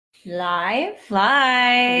Live.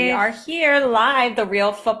 We are here live, the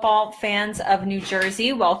real football fans of New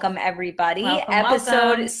Jersey. Welcome, everybody.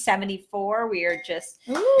 Episode 74. We are just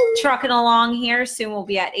trucking along here. Soon we'll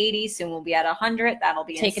be at 80. Soon we'll be at 100. That'll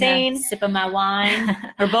be insane. A sip of my wine.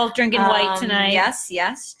 We're both drinking white tonight.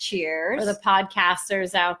 Yes. Cheers. For the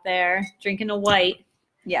podcasters out there, drinking a white.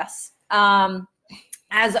 Yes.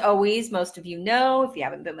 As always, most of you know, if you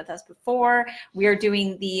haven't been with us before, we are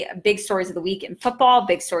doing the big stories of the week in football,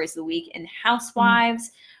 big stories of the week in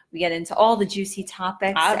housewives. We get into all the juicy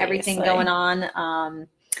topics, everything going on.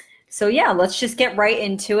 So yeah, let's just get right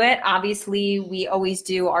into it. Obviously, we always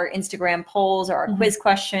do our Instagram polls or our quiz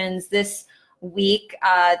questions. This week,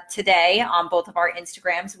 today on both of our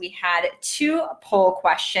Instagrams, we had 2 poll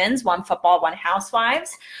questions, one football, one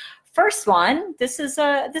housewives. First one, this was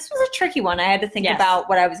a tricky one. I had to think about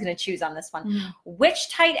what I was going to choose on this one. Which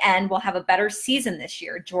tight end will have a better season this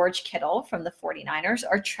year? George Kittle from the 49ers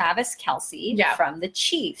or Travis Kelce from the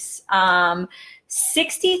Chiefs?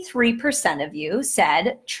 63% of you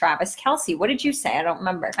said Travis Kelce. What did you say? I don't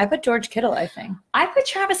remember. I put George Kittle, I think. I put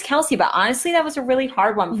Travis Kelce, but honestly, that was a really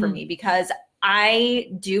hard one for me because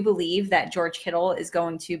I do believe that George Kittle is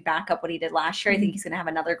going to back up what he did last year. I think he's going to have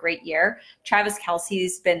another great year. Travis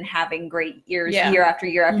Kelce's been having great years year after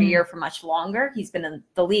year after year for much longer. He's been in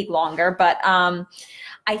the league longer. But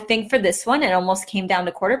I think for this one, it almost came down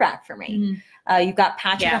to quarterback for me. You've got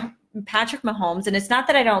Patrick Mahomes, and it's not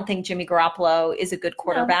that I don't think Jimmy Garoppolo is a good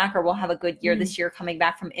quarterback or will have a good year this year coming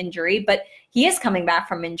back from injury, but he is coming back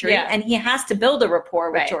from injury and he has to build a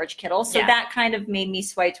rapport with George Kittle. So that kind of made me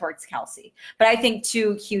sway towards Kelce. But I think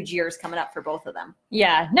 2 huge years coming up for both of them.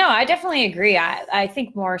 Yeah, no, I definitely agree. I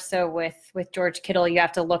think more so with George Kittle, you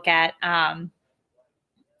have to look at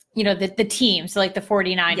the team, so like the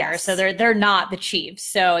 49ers, so they're not the Chiefs.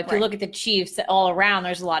 So if you look at the Chiefs all around,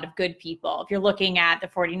 there's a lot of good people. If you're looking at the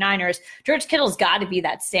 49ers, George Kittle's got to be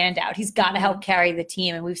that standout. He's got to help carry the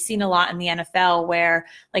team. And we've seen a lot in the NFL where,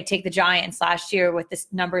 like, take the Giants last year with the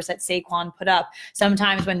numbers that Saquon put up.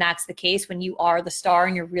 Sometimes when that's the case, when you are the star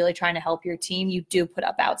and you're really trying to help your team, you do put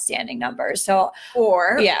up outstanding numbers. So,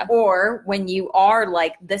 or when you are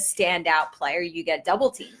like the standout player, you get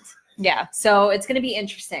double teamed. Yeah. So it's going to be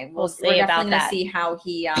interesting. We're definitely going to see how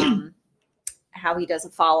he does a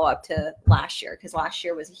follow-up to last year, because last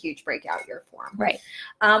year was a huge breakout year for him. Right.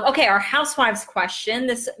 Okay, our housewives question.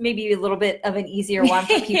 This may be a little bit of an easier one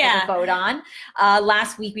for people to vote on.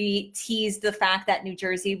 Last week, we teased the fact that New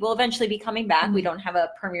Jersey will eventually be coming back. We don't have a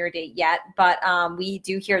premiere date yet, but we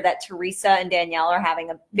do hear that Teresa and Danielle are having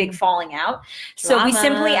a big falling out. So we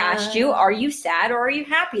simply asked you, are you sad or are you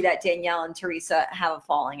happy that Danielle and Teresa have a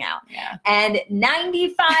falling out? Yeah. And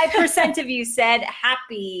 95% of you said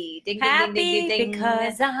happy. Ding, ding, ding, ding, ding.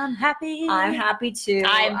 Because I'm happy. I'm happy too.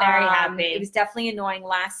 I'm very happy. It was definitely annoying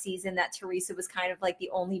last season that Teresa was kind of like the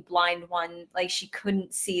only blind one. Like, she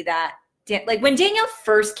couldn't see that. Like, when Danielle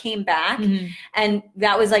first came back, and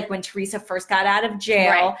that was like when Teresa first got out of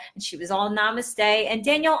jail, and she was all namaste. And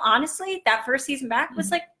Danielle, honestly, that first season back was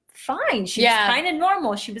like fine. She was kind of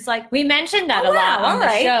normal. She was like, we mentioned that a lot on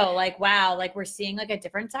the show. Like, wow, like we're seeing like a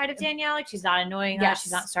different side of Danielle. Like, she's not annoying us.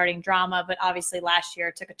 She's not starting drama, but obviously last year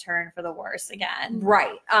it took a turn for the worse again.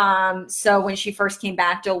 Right. So when she first came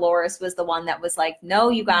back, Dolores was the one that was like, no,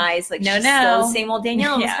 you guys, like, she's still the same old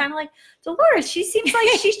Danielle. It was kind of like, Dolores, she seems like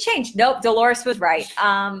she's changed. Nope, Dolores was right.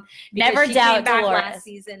 Never she doubt came back Dolores last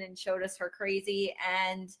season and showed us her crazy.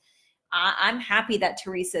 And I'm happy that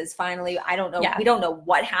Teresa is finally, I don't know. We don't know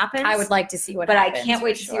what happens. I would like to see what happens. But I can't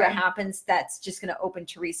wait to see what happens. That's just going to open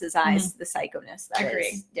Teresa's eyes to the psychoness that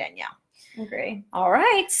is Danielle. Agree. All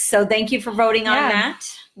right. So thank you for voting on that.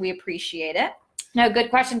 We appreciate it. No, good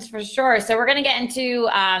questions for sure. So we're going to get into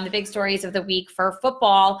the big stories of the week for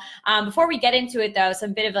football. Before we get into it, though,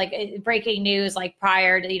 some bit of like breaking news, like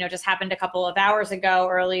prior to, just happened a couple of hours ago,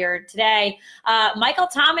 earlier today. Michael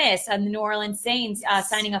Thomas and the New Orleans Saints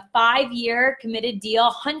signing a 5-year committed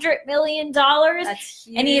deal, $100 million. That's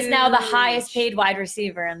huge. And he is now the highest paid wide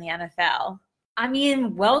receiver in the NFL. I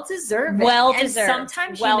mean, well-deserved. Well-deserved. And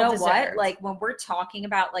sometimes, you know what? Like, when we're talking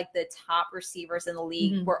about, like, the top receivers in the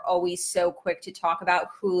league, we're always so quick to talk about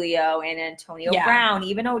Julio and Antonio Brown,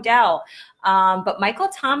 even Odell. But Michael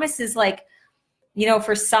Thomas is, like,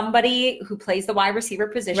 for somebody who plays the wide receiver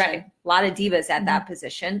position, a lot of divas at that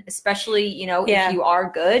position, especially, if you are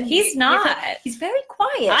good. He's not. He's very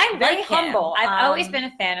quiet. I'm very humble. I've always been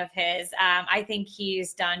a fan of his. I think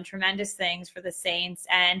he's done tremendous things for the Saints,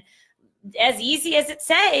 and as easy as it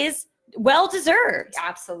says, well deserved.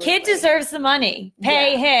 Absolutely. Kid deserves the money.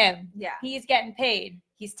 Pay him. Yeah. He's getting paid.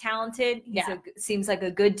 He's talented. Seems like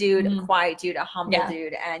a good dude, a quiet dude, a humble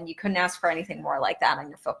dude, and you couldn't ask for anything more like that on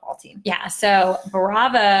your football team. Yeah. So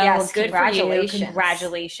bravo. Yes, good congratulations. For you.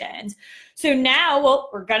 Congratulations. So now,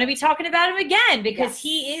 we're going to be talking about him again because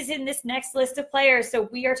he is in this next list of players. So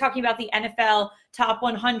we are talking about the NFL Top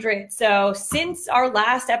 100. So since our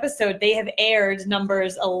last episode, they have aired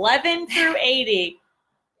numbers 11 through 80.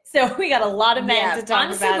 So we got a lot of men to talk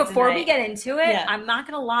honestly, about before tonight. we get into it, I'm not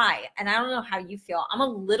going to lie. And I don't know how you feel. I'm a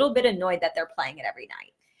little bit annoyed that they're playing it every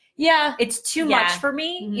night. Yeah. It's too much for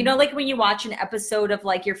me. You know, like when you watch an episode of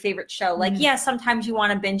like your favorite show, like, sometimes you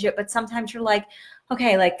want to binge it, but sometimes you're like,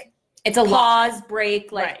 okay, like it's a pause,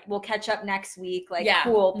 break, like we'll catch up next week. Like,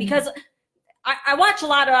 cool. Because I watch a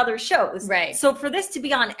lot of other shows. Right. So for this to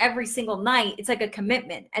be on every single night, it's like a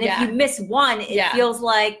commitment. And if you miss one, it feels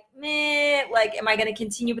like, meh, like, am I going to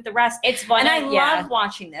continue with the rest? It's fun. And I love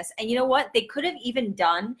watching this. And you know what? They could have even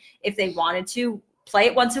done, if they wanted to, play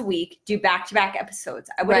it once a week, do back-to-back episodes.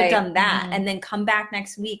 I would have done that and then come back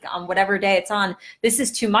next week on whatever day it's on. This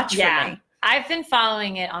is too much for me. I've been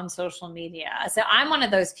following it on social media. So I'm one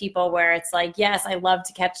of those people where it's like, yes, I love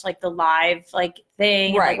to catch like the live like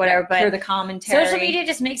thing, like whatever, but hear the commentary. Social media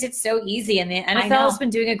just makes it so easy. And the NFL has been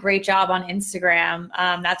doing a great job on Instagram.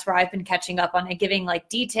 That's where I've been catching up on it, giving like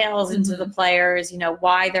details into the players, you know,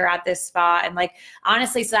 why they're at this spot. And like,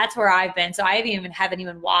 honestly, so that's where I've been. So I haven't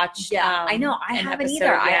even watched. I know. I haven't either.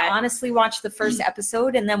 Yet. I honestly watched the first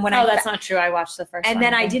episode. And then when that's not true. I watched the first and one.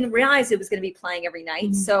 then I didn't realize it was going to be playing every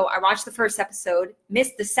night. So I watched the first episode,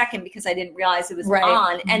 missed the second because I didn't realize it was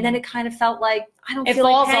on. And then it kind of felt like, I don't feel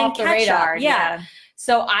like playing off the radar. Yeah.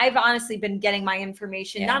 So I've honestly been getting my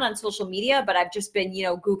information, not on social media, but I've just been, you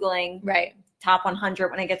know, Googling Top 100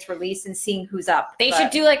 when it gets released and seeing who's up. They should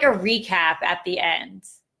do like a recap at the end.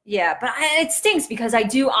 Yeah, but it stinks because I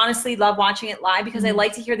do honestly love watching it live because I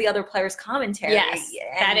like to hear the other players' commentary. Yes,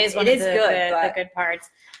 that is one of the good parts.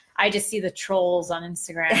 I just see the trolls on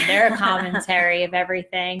Instagram, their commentary of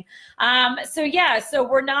everything. So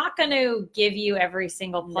we're not going to give you every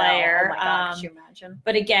single player. No. Oh my God, could you imagine?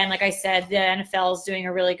 But again, like I said, the NFL is doing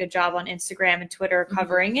a really good job on Instagram and Twitter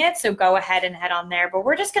covering it. So go ahead and head on there. But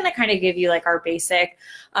we're just going to kind of give you like our basic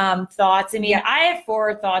thoughts. I mean, I have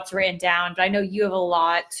 4 thoughts written down, but I know you have a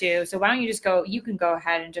lot too. So why don't you just go? You can go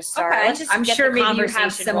ahead and just start. Okay. I'm sure maybe you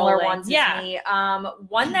have similar ones as me.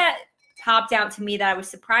 One that popped out to me that I was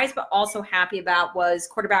surprised but also happy about was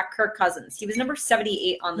quarterback Kirk Cousins. He was number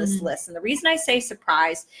 78 on this list. And the reason I say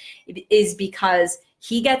surprised is because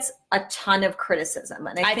he gets a ton of criticism.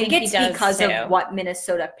 And I think it's because of what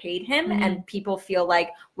Minnesota paid him. And people feel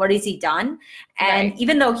like, what has he done? And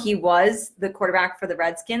even though he was the quarterback for the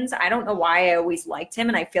Redskins, I don't know why I always liked him.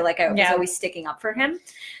 And I feel like I was always sticking up for him.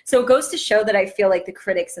 So it goes to show that I feel like the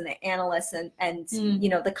critics and the analysts and you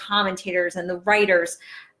know, the commentators and the writers,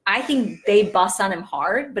 I think they bust on him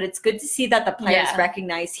hard, but it's good to see that the players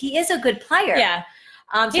recognize he is a good player. Yeah.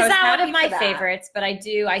 So he's not one of my favorites, but I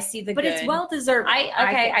see the good. But it's well-deserved.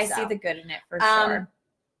 I see the good in it for sure.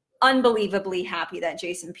 Unbelievably happy that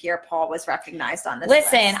Jason Pierre-Paul was recognized on this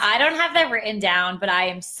list. I don't have that written down, but I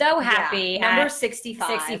am so happy. Number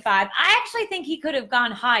 65. 65. I actually think he could have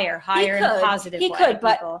gone higher in a positive way. He could,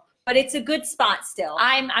 but it's a good spot still.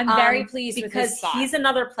 I'm very pleased with his spot. He's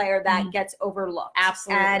another player that gets overlooked.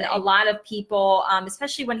 Absolutely. And a lot of people,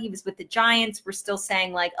 especially when he was with the Giants, were still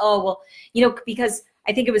saying like, oh, well, you know, because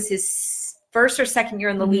I think it was his first or second year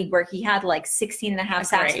in the league where he had like 16 and a half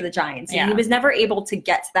sacks for the Giants. And he was never able to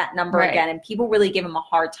get to that number again. And people really gave him a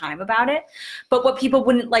hard time about it. But what people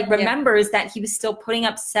wouldn't remember is that he was still putting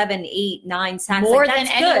up 7, 8, 9 sacks. More than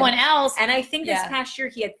anyone else. And I think this past year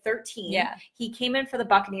he had 13. Yeah. He came in for the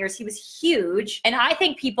Buccaneers. He was huge. And I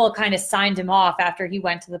think people kind of signed him off after he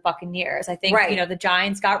went to the Buccaneers. I think, you know, the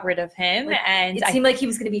Giants got rid of him. And it seemed like he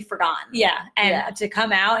was going to be forgotten. Yeah. And to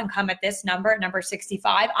come out and come at this number, number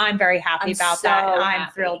 65, I'm very happy about that. And I'm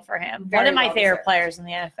thrilled for him. One of my favorite players in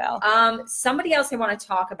the NFL. Somebody else I want to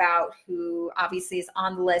talk about who obviously is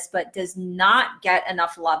on the list but does not get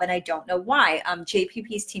enough love, and I don't know why.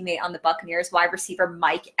 JPP's teammate on the Buccaneers, wide receiver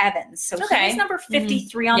Mike Evans. So he's number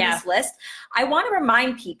 53 on this list. I want to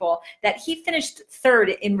remind people that he finished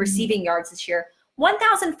 3rd in receiving yards this year.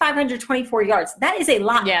 1,524 yards. That is a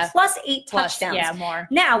lot. Plus 8 touchdowns. Yeah, more.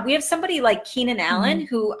 Now, we have somebody like Keenan Allen,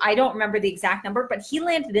 who I don't remember the exact number, but he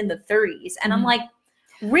landed in the 30s. And I'm like,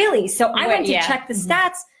 really? So I went to check the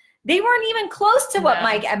stats. They weren't even close to what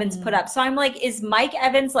Mike Evans put up. So I'm like, is Mike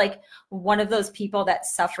Evans like one of those people that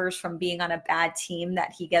suffers from being on a bad team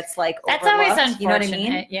that he gets like that's overlooked. Always unfortunate. You know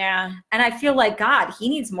what I mean? Yeah. And I feel like, God, he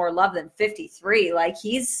needs more love than 53. Like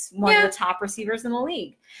he's one of the top receivers in the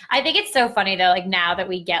league. I think it's so funny though, like now that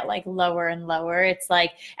we get like lower and lower, it's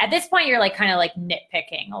like at this point you're like kind of like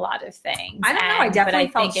nitpicking a lot of things. I don't know. I definitely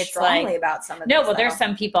felt strongly about some of No, these, well, there's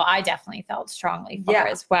some people I definitely felt strongly for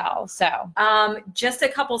as well. So just a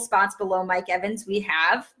couple spots below Mike Evans, we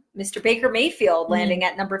have Mr. Baker Mayfield landing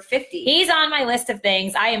at number 50. He's on my list of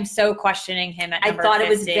things. I am so questioning him at number 50. I thought it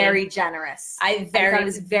was very generous. I thought it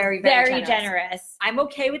was very generous. I'm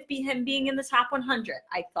okay with him being in the top 100.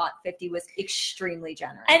 I thought 50 was extremely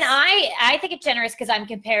generous. And I think it's generous because I'm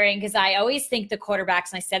comparing, because I always think the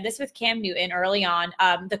quarterbacks, and I said this with Cam Newton early on,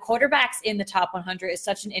 the quarterbacks in the top 100 is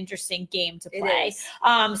such an interesting game to play.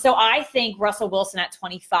 So I think Russell Wilson at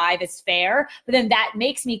 25 is fair, but then that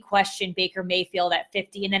makes me question Baker Mayfield at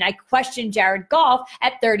 50. And then I question Jared Goff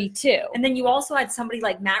at 32. And then you also had somebody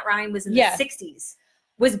like Matt Ryan was in the 60s.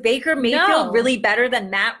 Was Baker Mayfield really better than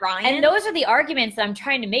Matt Ryan? And those are the arguments that I'm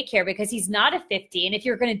trying to make here, because he's not a 50. And if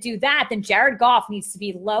you're going to do that, then Jared Goff needs to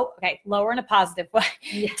be lower in a positive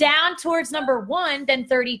way, down towards number 1, then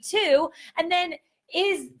 32. And then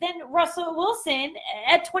Russell Wilson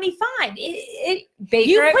at 25. Baker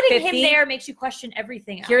you at putting 50, him there makes you question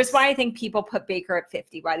everything else. Here's why I think people put Baker at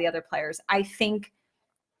 50 by the other players. I think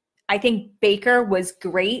Baker was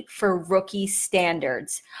great for rookie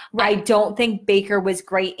standards. Right. I don't think Baker was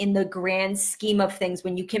great in the grand scheme of things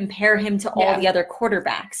when you compare him to all the other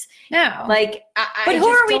quarterbacks. No. Like, but who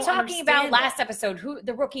are we talking about last episode? Who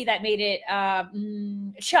the rookie that made it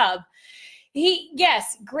Chubb?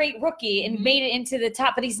 Great rookie and made it into the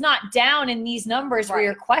top, but he's not down in these numbers where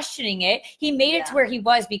you're questioning it. He made it to where he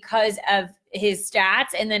was because of his stats,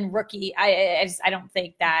 and then rookie. I don't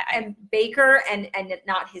think that. And Baker, and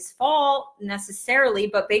not his fault necessarily,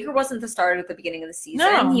 but Baker wasn't the starter at the beginning of the season.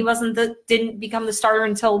 No. He didn't become the starter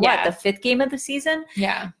until the 5th game of the season.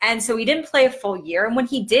 Yeah. And so he didn't play a full year. And when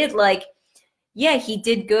he did, he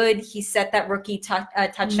did good. He set that rookie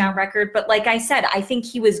touchdown record. But like I said, I think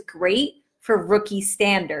he was great for rookie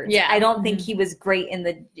standards. Yeah. I don't think he was great in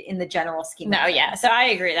the general scheme. No, so I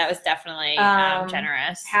agree. That was definitely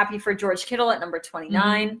generous. Happy for George Kittle at number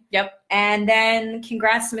 29. Mm-hmm. Yep. And then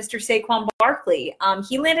congrats to Mr. Saquon Barkley.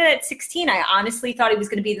 He landed at 16. I honestly thought he was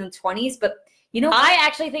going to be in the 20s, but you know what? I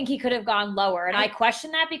actually think he could have gone lower, and I question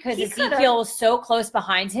that because Ezekiel was so close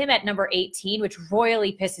behind him at number 18, which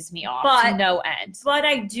royally pisses me off to no end. But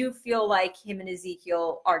I do feel like him and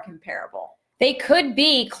Ezekiel are comparable. They could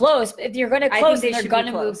be close. If you're going to close, they're going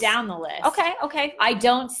to move down the list. Okay. I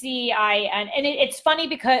don't see it's funny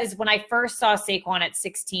because when I first saw Saquon at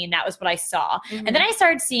 16, that was what I saw. Mm-hmm. And then I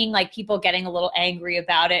started seeing like people getting a little angry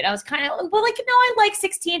about it. I was kind of I like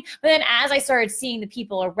 16. But then as I started seeing the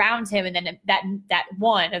people around him, and then that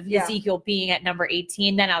one of Ezekiel being at number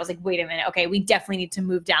 18, then I was like, wait a minute. Okay, we definitely need to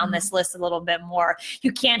move down this list a little bit more.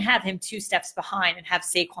 You can't have him 2 steps behind and have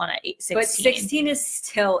Saquon at 16. But 16 is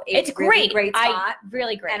still great spot.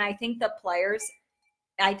 Really great. And I think the players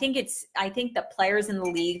in the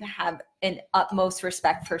league have an utmost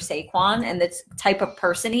respect for Saquon and the type of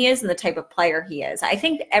person he is and the type of player he is. I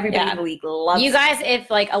think everybody in the league loves you guys. If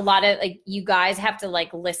a lot of you guys have to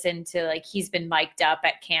listen to he's been mic'd up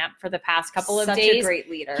at camp for the past couple of days. Such a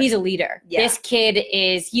great leader. He's a leader. Yeah. This kid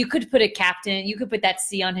is. You could put a captain. You could put that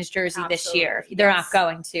C on his jersey this year. They're not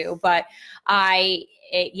going to, but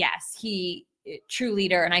he. True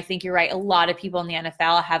leader, and I think you're right. A lot of people in the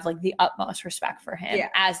NFL have the utmost respect for him,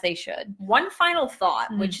 as they should. One final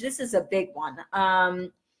thought, which this is a big one.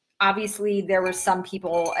 Obviously, there were some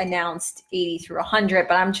people announced 80 through 100,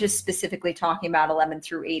 but I'm just specifically talking about 11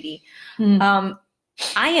 through 80. I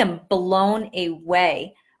am blown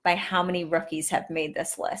away by how many rookies have made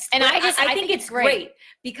this list, and I think it's great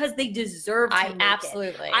because they deserve to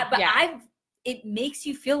make it. It makes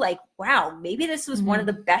you feel like, wow, maybe this was one of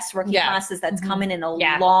the best rookie classes that's come in a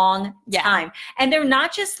long time. And they're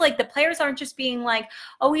not just the players aren't just being like,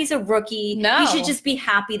 oh, he's a rookie. No. He should just be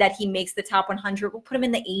happy that he makes the top 100. We'll put him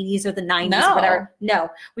in the 80s or the 90s or whatever.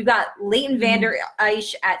 No, we've got Leighton Vander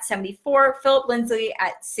Esch at 74, Philip Lindsay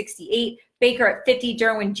at 68, Baker at 50,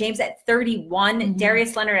 Derwin James at 31,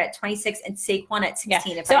 Darius Leonard at 26, and Saquon at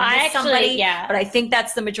 16. If I missed somebody, but I think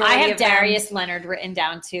that's the majority. I have Darius Leonard written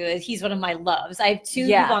down too. He's one of my loves. I have 2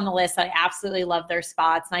 people on the list that I absolutely love their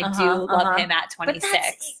spots, and I do love him at 26. But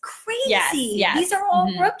that's crazy. Yes. These are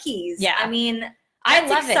all rookies. Yeah. I mean,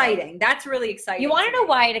 That's exciting. That's really exciting. You want to know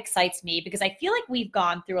why it excites me? Because I feel like we've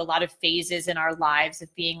gone through a lot of phases in our lives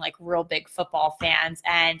of being like real big football fans,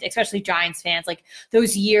 and especially Giants fans, like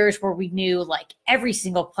those years where we knew like every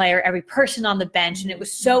single player, every person on the bench, and it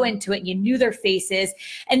was so into it, and you knew their faces.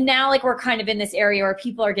 And now like we're kind of in this area where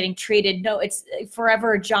people are getting traded. No, it's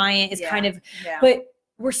forever a Giant is kind of, but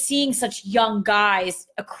we're seeing such young guys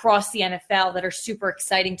across the NFL that are super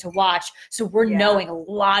exciting to watch. So we're knowing a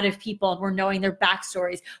lot of people, and we're knowing their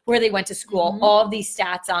backstories, where they went to school, all of these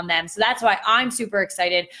stats on them. So that's why I'm super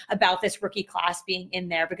excited about this rookie class being in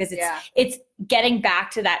there, because it's getting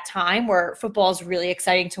back to that time where football is really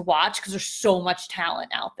exciting to watch because there's so much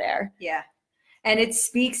talent out there. Yeah. And it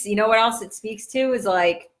speaks, you know what else it speaks to is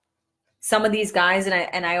like, some of these guys,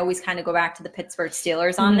 and I always kind of go back to the Pittsburgh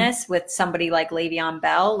Steelers on this with somebody like Le'Veon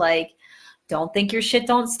Bell, like, don't think your shit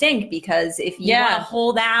don't stink, because if you want to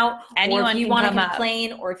hold out, or if you want to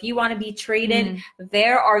complain, or if you want to be traded,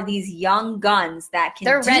 there are these young guns that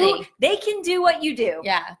can ready. They can do what you do.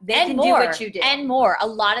 Yeah. They can do what you do. And more. A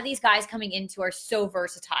lot of these guys coming into are so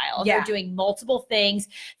versatile. They're doing multiple things.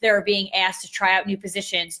 They're being asked to try out new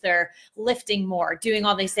positions. They're lifting more, doing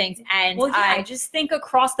all these things. And I just think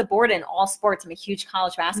across the board in all sports, I'm a huge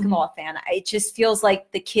college basketball fan. It just feels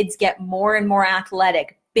like the kids get more and more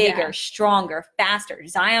athletic, bigger, stronger, faster.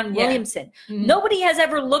 Zion Williamson. Nobody has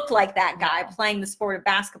ever looked like that guy playing the sport of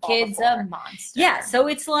basketball. Kid's a monster. Yeah, so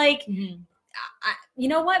it's like, you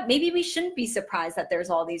know what? Maybe we shouldn't be surprised that there's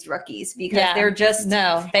all these rookies, because they're just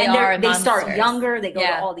they start younger. They go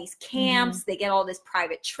to all these camps. They get all this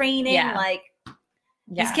private training. Like,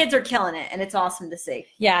 these kids are killing it, and it's awesome to see.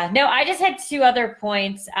 Yeah. No, I just had two other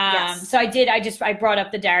points. So I brought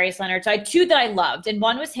up the Darius Leonard. So I had two that I loved, and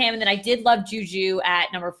one was him, and then I did love Juju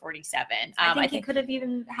at number 47. I think he could have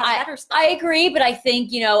even had better stuff. I agree, but I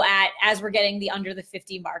think, as we're getting the under the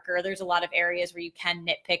 50 marker, there's a lot of areas where you can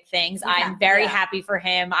nitpick things. I'm very happy for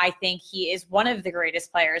him. I think he is one of the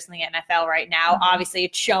greatest players in the NFL right now. Obviously,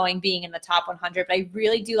 it's showing being in the top 100, but I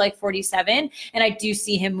really do like 47, and I do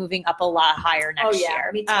see him moving up a lot higher next year.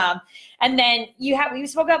 Me too. And then we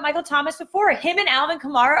spoke about Michael Thomas before. Him and Alvin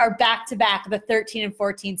Kamara are back to back, the 13 and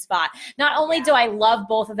 14 spot. Not only do I love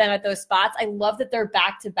both of them at those spots, I love that they're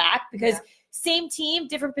back to back, because same team,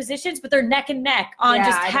 different positions, but they're neck and neck on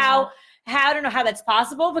just how I don't know how that's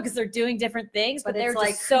possible, because they're doing different things, but they're like,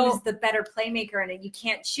 just so who's the better playmaker in it? You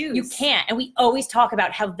can't choose. You can't. And we always talk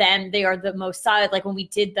about how they are the most solid. Like when we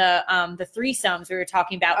did the threesomes, we were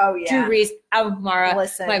talking about Drew Brees, Alvin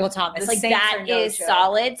Kamara, Michael Thomas. Like that is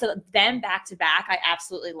solid. So them back to back, I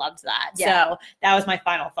absolutely loved that. Yeah. So that was my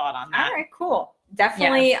final thought on that. All right, cool.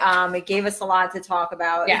 Definitely. It gave us a lot to talk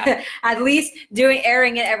about. At least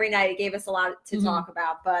airing it every night, it gave us a lot to talk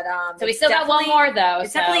about. But so we still got one more though.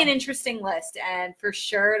 It's definitely an interesting list, and for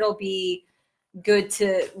sure it'll be good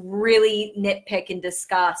to really nitpick and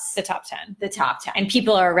discuss the top 10. And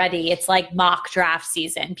people are ready. It's like mock draft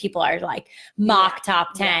season. People are like mock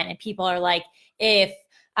top 10, and people are like, if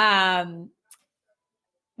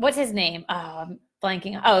what's his name?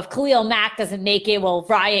 Blanking. If Khalil Mack doesn't make it, we'll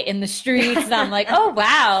riot in the streets. And I'm like, oh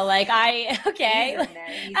wow, like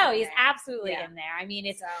he's absolutely in there. I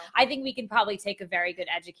mean, I think we can probably take a very good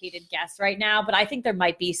educated guess right now, but I think there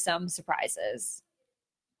might be some surprises,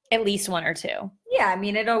 at least one or two. Yeah, I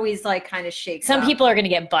mean, it always like kind of shakes. Some people are going to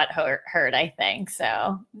get butt hurt, I think.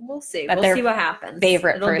 So we'll see. We'll see what happens.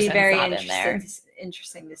 It'll be very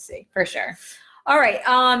interesting to see for sure. All right.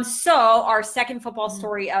 So our second football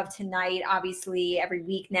story of tonight, obviously every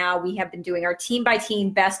week now we have been doing our team by team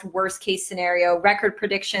best worst case scenario record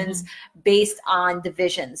predictions based on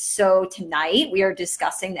divisions. So tonight we are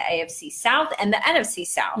discussing the AFC South and the NFC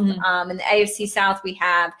South. In the AFC South, we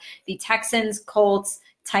have the Texans, Colts,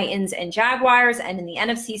 Titans, and Jaguars. And in the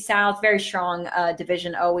NFC South, very strong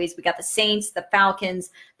division always. We got the Saints, the Falcons,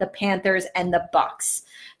 the Panthers, and the Bucks.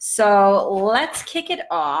 So let's kick it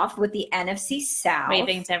off with the NFC South.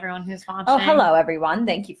 Waving to everyone who's watching. Oh, hello, everyone.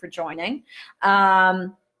 Thank you for joining.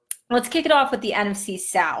 Let's kick it off with the NFC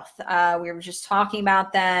South. We were just talking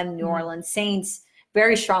about them. New Orleans Saints,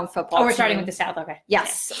 very strong football team. We're starting with the South. Okay.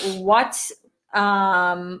 Yes. Okay. What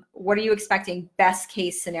are you expecting best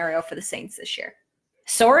case scenario for the Saints this year?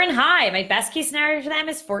 Soaring high. My best case scenario for them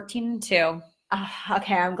is 14-2.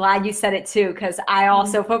 Okay, I'm glad you said it too, because I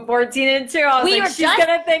also put 14-2. I was she's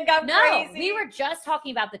gonna think I'm crazy. We were just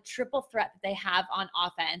talking about the triple threat that they have on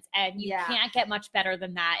offense, and you can't get much better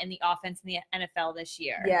than that in the offense in the NFL this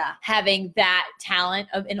year. Yeah, having that talent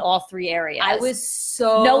in all three areas.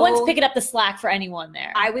 No one's picking up the slack for anyone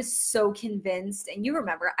there. I was so convinced, and you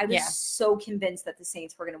remember, I was so convinced that the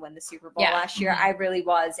Saints were going to win the Super Bowl last year. I really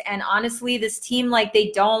was, and honestly, this team, like,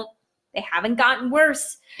 they don't They haven't gotten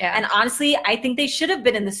worse. Yeah. And honestly, I think they should have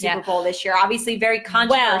been in the Super Bowl this year. Obviously, very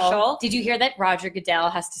controversial. Well, did you hear that Roger Goodell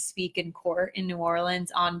has to speak in court in New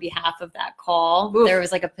Orleans on behalf of that call? Oof. There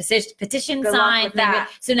was like a petition Good signed.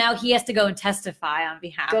 So now he has to go and testify on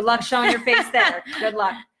behalf. Good luck showing your face there. Good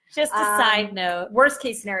luck. Just a side note. Worst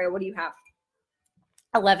case scenario, what do you have?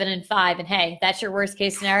 11-5, and hey, that's your worst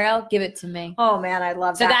case scenario. Give it to me. Oh man, I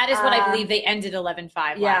love that. So that is what I believe they ended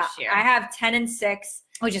 11-5 last year. I have 10-6,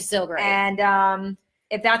 which is still great. And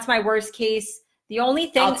if that's my worst case, the only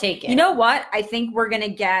thing I'll take it. You know what? I think we're gonna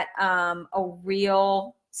get a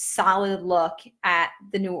real solid look at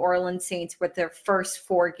the New Orleans Saints with their first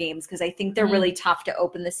 4 games, because I think they're really tough to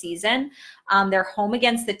open the season. They're home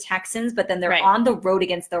against the Texans, but then they're on the road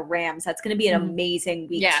against the Rams. That's going to be an amazing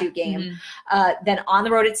week 2 game. Then on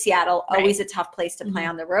the road at Seattle, always a tough place to play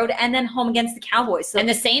on the road, and then home against the Cowboys. So, and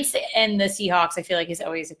the Saints and the Seahawks, I feel like, is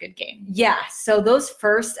always a good game. Yeah. So those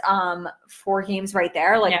first 4 games right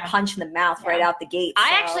there, like a punch in the mouth right out the gate.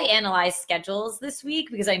 I actually analyzed schedules this week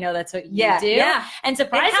because I know that's what you do. Yeah. And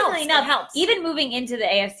surprisingly enough, even moving into the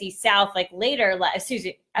AFC South, like later,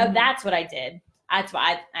 that's what I did. That's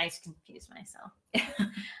why I just confused myself.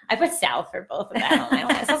 I put South for both of them.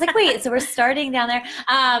 So I was like, wait, so we're starting down there.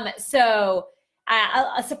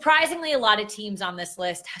 Surprisingly, a lot of teams on this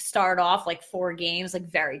list start off like 4 games, like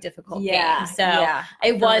very difficult games. So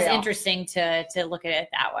it was interesting to look at it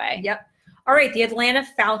that way. Yep. All right, the Atlanta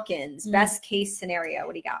Falcons, best case scenario.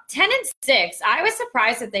 What do you got? 10-6. I was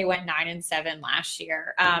surprised that they went 9-7 last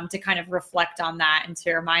year. To kind of reflect on that and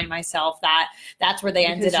to remind myself that that's where they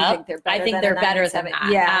ended up. I think they're better than that.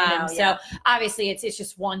 Yeah, So obviously it's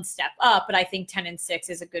just one step up, but I think 10-6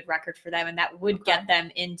 is a good record for them, and that would get them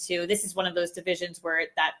into. This is one of those divisions where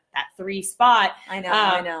that 3 spot. I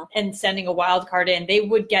know. And sending a wild card in, they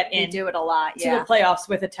would get in. They do it a lot. To the playoffs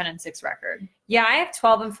with a 10-6 record. Yeah, I have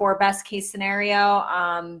 12-4 best case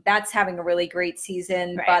scenario. That's having a really great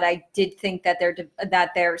season, but I did think that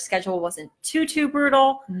their schedule wasn't too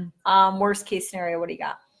brutal. Worst case scenario, what do you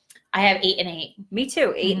got? I have 8-8. Me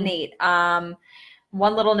too, 8-8.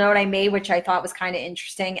 One little note I made, which I thought was kind of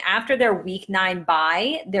interesting. After their week 9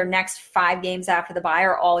 bye, their next 5 games after the bye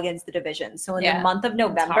are all against the division. So in the month of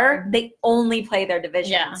November, they only play their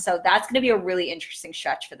division. Yeah. So that's going to be a really interesting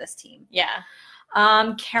stretch for this team. Yeah.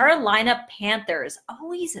 Carolina Panthers,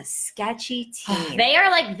 always a sketchy team. They are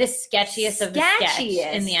like the sketchiest of the sketch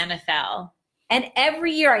in the NFL. And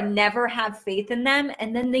every year I never have faith in them,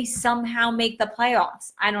 and then they somehow make the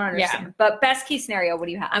playoffs. I don't understand. Yeah. But best case scenario, what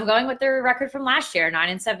do you have? I'm going with their record from last year,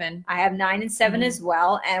 9-7. I have 9-7 as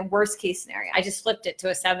well. And worst case scenario, I just flipped it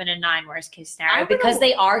to a 7-9 worst case scenario because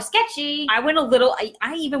they are sketchy. I went a little.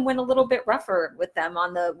 I even went a little bit rougher with them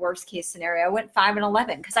on the worst case scenario. I went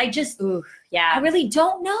 5-11 because I just. I really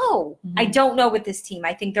don't know. I don't know with this team.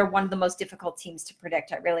 I think they're one of the most difficult teams to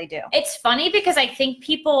predict. I really do. It's funny because I think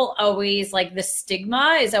people always like the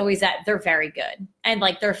stigma is always that they're very good and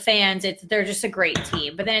like their fans. They're just a great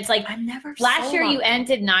team. But then it's like last year you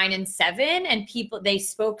ended 9-7 and they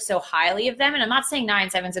spoke so highly of them. And I'm not saying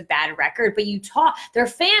 9-7 is a bad record, but their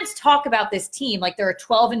fans talk about this team like they're a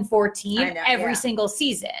 12-4 team every single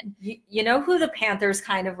season. You know who the Panthers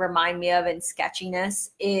kind of remind me of in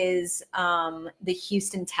sketchiness is the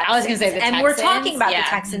Houston Texans. I was going to say the Texans. And we're talking about the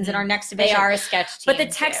Texans in our next division. They are a sketch team. But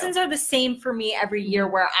the Texans are the same for me every year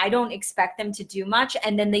where I don't expect them to do much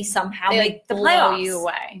and then they somehow make the playoffs. You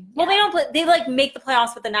away. Well, they don't. They like make the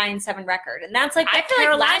playoffs with a 9-7 record, and that's like I feel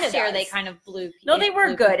Carolina like last year does. They kind of blew. No, they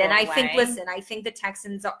were good, and I think. Listen, I think the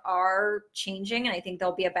Texans are changing, and I think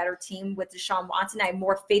they'll be a better team with Deshaun Watson. I have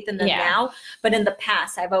more faith in them now, but in the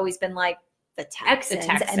past, I've always been like the Texans,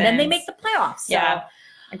 and then they make the playoffs. So. Yeah.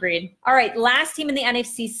 Agreed. All right, last team in the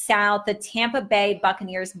NFC South, the Tampa Bay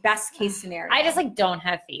Buccaneers. Best case scenario. I just don't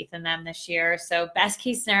have faith in them this year. So best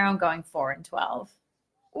case scenario, I'm going 4-12.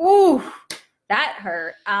 Ooh, that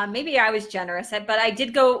hurt. Maybe I was generous, but I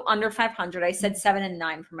did go under 500. I said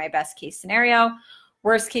 7-9 for my best case scenario.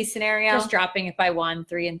 Worst case scenario, just dropping it by 1,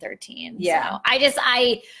 3-13. Yeah, so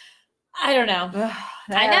I don't know.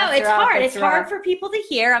 I know it's hard. It's hard for people to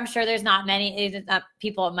hear. I'm sure there's not many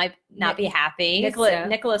people might not be happy.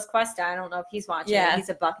 Nicholas Cuesta, I don't know if he's watching. Yeah. He's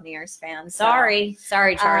a Buccaneers fan. So. Sorry,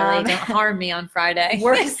 Charlie. Don't harm me on Friday.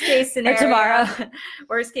 Worst case scenario. Or tomorrow.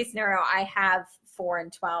 Worst case scenario, I have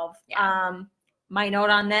 4-12. Yeah. My note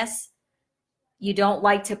on this. You don't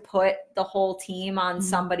like to put the whole team on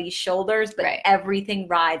somebody's shoulders, but everything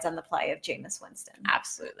rides on the play of Jameis Winston.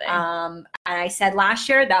 Absolutely. And I said last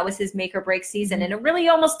year that was his make or break season, and it really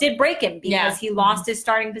almost did break him because he lost his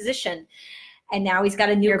starting position. And now he's got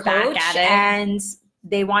a new coach, and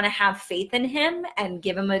they want to have faith in him and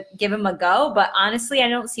give him a go. But honestly, I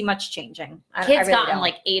don't see much changing. Kids really gotten don't.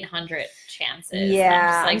 like 800 chances.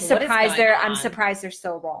 Yeah, I'm surprised I'm surprised they're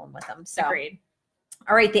still rolling with him. So agreed.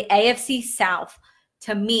 All right, the AFC South,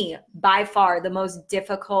 to me, by far the most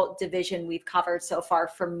difficult division we've covered so far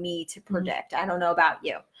for me to predict. I don't know about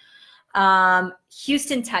you.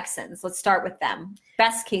 Houston Texans, let's start with them.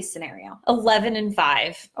 Best case scenario.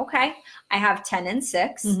 11-5. Okay. I have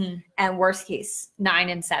 10-6 and worst case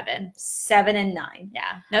 9-7. 7-9.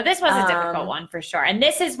 Yeah. No, this was a difficult one for sure. And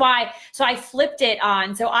this is why, so I flipped it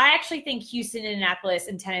on. So I actually think Houston, Indianapolis,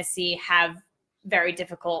 and Tennessee have very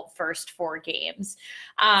difficult first 4 games.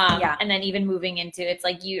 And then even moving into, it's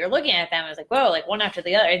like you're looking at them, it's like, whoa, like one after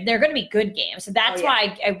the other. They're going to be good games. So that's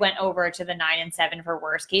why I went over to the 9-7 for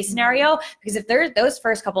worst case scenario, because if those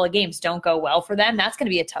first couple of games don't go well for them, that's going to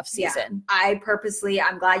be a tough season. I'm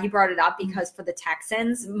glad you brought it up, because for the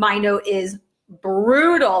Texans, my note is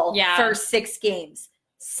brutal first 6 games.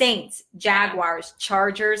 Saints, Jaguars,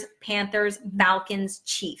 Chargers, Panthers, Falcons,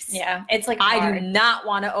 Chiefs. Yeah, it's like I do not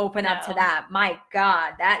want to open up to that. My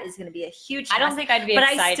God, that is going to be a huge test. I don't think I'd be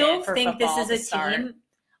excited. But I still for think this is a start. team.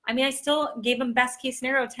 I mean, I still gave them best case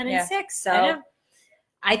scenario 10-6. So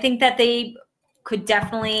I think that they could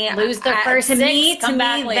definitely lose their first 6. To me, them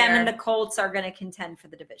and the Colts are going to contend for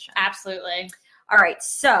the division. Absolutely. All right.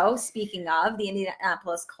 So speaking of the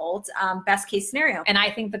Indianapolis Colts, best case scenario. And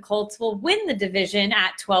I think the Colts will win the division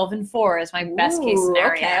at 12-4 is my best case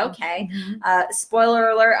scenario. Okay. Spoiler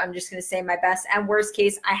alert. I'm just going to say my best and worst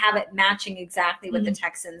case. I have it matching exactly with the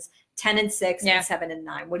Texans, 10-6 and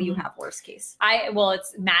 7-9. What do you have worst case?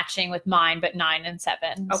 It's matching with mine, but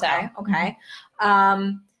 9-7. Okay. So.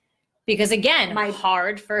 Okay. Because again, my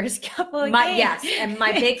hard first couple of games. Yes, and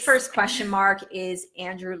my big first question mark is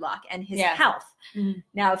Andrew Luck and his health.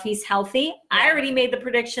 Now, if he's healthy, I already made the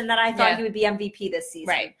prediction that I thought he would be MVP this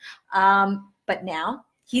season. Right. But now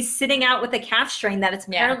he's sitting out with a calf strain that has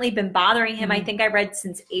apparently been bothering him. I think I read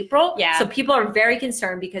since April. Yeah. So people are very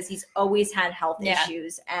concerned because he's always had health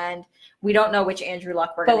issues, and we don't know which Andrew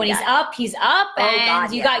Luck we're going to get. But when he's up,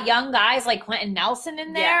 and you got young guys like Quentin Nelson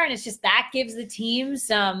in there, and it's just that gives the team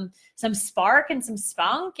some spark and some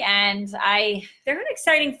spunk. And they're an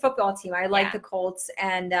exciting football team. I like the Colts,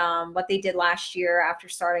 and what they did last year after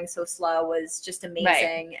starting so slow was just amazing.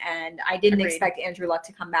 Right. And I didn't expect Andrew Luck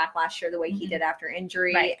to come back last year the way he did after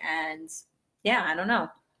injury. Right. And I don't know.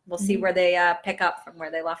 We'll see where they pick up from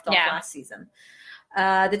where they left off last season.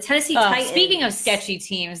 The Tennessee Titans. Speaking of sketchy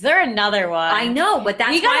teams, they're another one. I know, but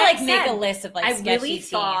that's you gotta make a list of sketchy teams. I really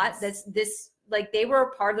thought this they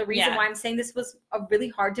were part of the reason why I'm saying this was a really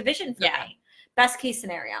hard division for me. Best case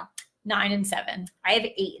scenario, 9-7. I have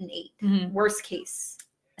 8-8. Worst case,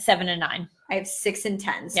 7-9. I have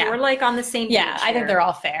 6-10. So we're like on the same page. Yeah, I think they're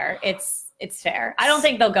all fair. It's fair. I don't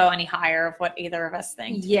think they'll go any higher of what either of us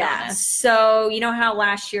think. Yeah. So you know how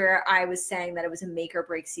last year I was saying that it was a make or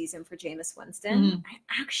break season for Jameis Winston?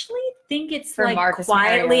 I actually think it's for Marcus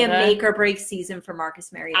quietly Mariota. A make or break season for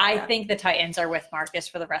Marcus Mariota. I think the Titans are with Marcus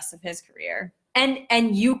for the rest of his career.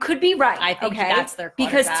 And you could be right. I think that's their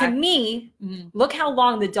quarterback. Because to me, look how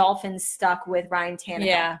long the Dolphins stuck with Ryan Tannehill.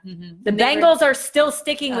 Yeah. The Bengals are still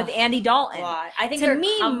sticking with Andy Dalton. I think to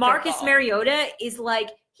me, Marcus Mariota is like,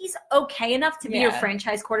 he's okay enough to be your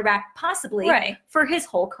franchise quarterback, possibly for his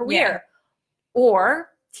whole career. Or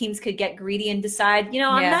teams could get greedy and decide,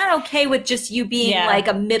 I'm not okay with just you being like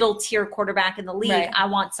a middle tier quarterback in the league. Right. I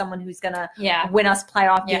want someone who's going to win us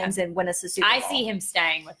playoff games and win us a Super Bowl. I see him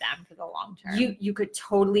staying with them for the long term. You could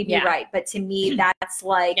totally be right. But to me, that's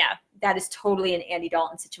like, that is totally an Andy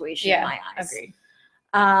Dalton situation in my eyes. Agreed.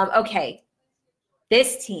 Okay.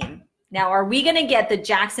 This team. Now, are we going to get the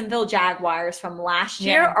Jacksonville Jaguars from last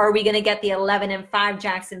year, or are we going to get the 11-5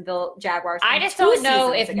 Jacksonville Jaguars from I just don't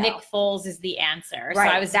know if ago? Nick Foles is the answer. Right.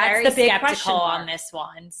 So I was That's very the big skeptical on this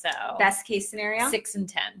one. So best case scenario?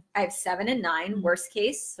 6-10. I have 7-9. Worst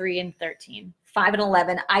case? 3-13.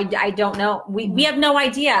 5-11. I don't know. We have no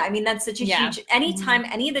idea. I mean, that's such a huge. Anytime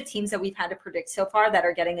any of the teams that we've had to predict so far that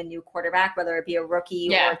are getting a new quarterback, whether it be a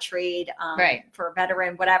rookie or a trade for a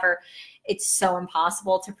veteran, whatever, it's so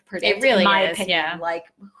impossible to predict. It really in my is, opinion. Like,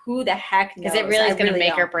 who the heck knows? Because it really is going to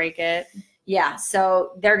make or break it. Yeah,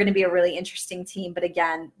 so they're going to be a really interesting team. But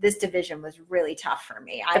again, this division was really tough for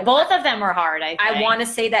me. Both of them were hard, I think. I want to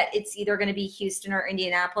say that it's either going to be Houston or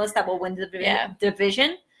Indianapolis that will win the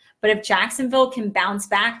division. But if Jacksonville can bounce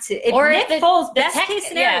back to – if Nick Foles – best case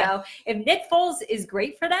scenario, if Nick Foles is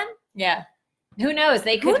great for them – Who knows?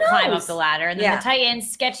 They could climb up the ladder. And then the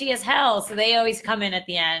Titans, sketchy as hell. So they always come in at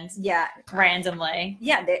the end. Yeah. Randomly.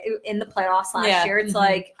 Yeah. In the playoffs last year, it's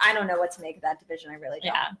like, I don't know what to make of that division. I really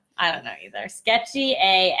don't. Yeah. I don't know either. Sketchy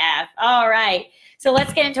AF. All right. So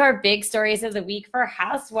let's get into our big stories of the week for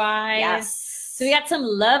Housewives. Yes. So we got some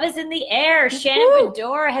love is in the air. Shannon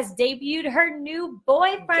Bedore has debuted her new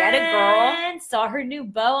boyfriend. Get it, girl. Saw her new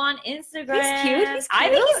beau on Instagram. He's cute. I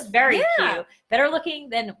think he's very cute. Better looking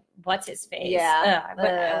than what's his face? Yeah.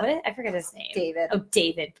 I forget his name. David. Oh,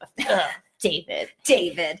 David.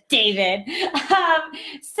 David.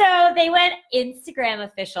 So they went Instagram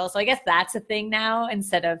official. So I guess that's a thing now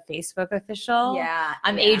instead of Facebook official. Yeah.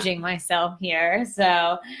 I'm aging myself here.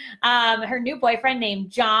 So her new boyfriend named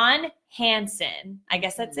John Hansen. I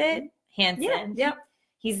guess that's it. Hansen. Yeah. Yep.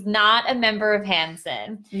 He's not a member of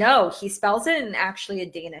Hansen. No, he spells it in actually a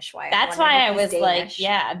Danish way. That's why I was like,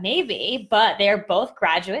 yeah, maybe. But they're both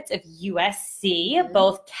graduates of USC,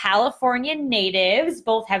 both California natives,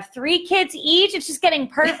 both have 3 kids each. It's just getting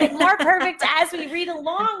perfect, more perfect as we read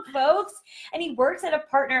along, folks. And he works at a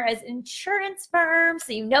partner as insurance firm,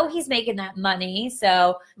 so you know he's making that money.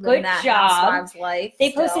 So good job. Housewives life.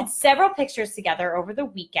 They posted several pictures together over the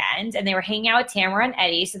weekend, and they were hanging out with Tamara and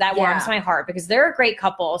Eddie, so that warms my heart because they're a great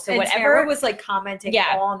couple. So and whatever Tamara was like commenting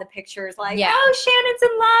all on the pictures, like, oh,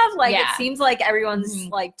 Shannon's in love. Like it seems like everyone's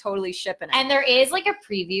like totally shipping it. And there is like a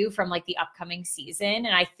preview from like the upcoming season,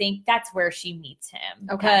 and I think that's where she meets him.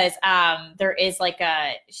 Because there is like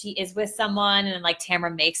she is with someone, and like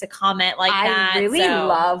Tamara makes a comment like that. I really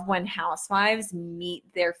love when housewives meet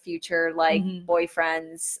their future like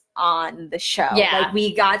boyfriends on the show. Like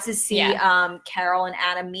we got to see Carol and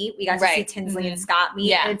Adam meet. We got to see Tinsley and Scott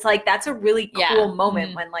meet. And it's like that's a really cool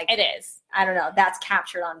moment when like it is. I don't know, that's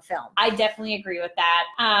captured on film. I definitely agree with that.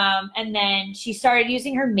 And then she started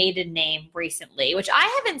using her maiden name recently, which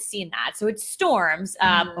I haven't seen that. So it's Storms.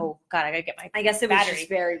 Oh God, I gotta get my I guess it was just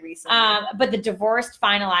very recent. But the divorce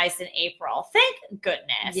finalized in April. Thank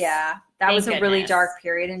goodness. Yeah. That was a really dark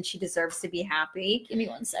period and she deserves to be happy. Give me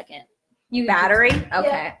 1 second. Battery? Okay.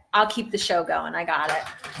 Yeah. I'll keep the show going. I got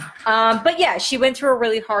it. But yeah, she went through a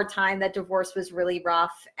really hard time. That divorce was really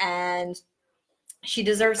rough and she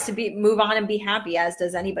deserves to move on and be happy, as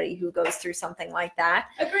does anybody who goes through something like that.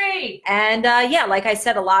 Agree. And like I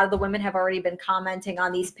said, a lot of the women have already been commenting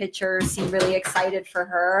on these pictures, seem really excited for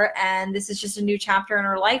her. And this is just a new chapter in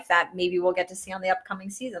her life that maybe we'll get to see on the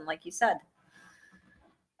upcoming season, like you said.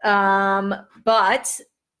 But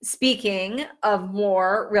speaking of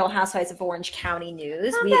more Real Housewives of Orange County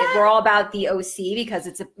news, we're all about the OC because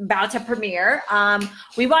it's about to premiere.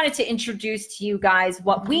 We wanted to introduce to you guys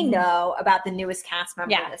what we know about the newest cast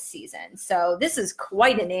member this season. So this is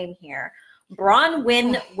quite a name here.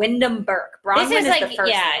 Bronwyn Wyndham Burke. Bronwyn is like, the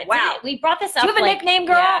first name. Wow. We brought this up. Do you have a nickname,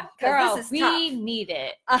 girl? Yeah, girl, this is we need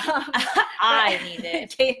it. I need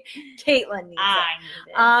it. Caitlin needs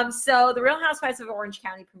it. So the Real Housewives of Orange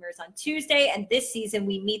County premieres on Tuesday, and this season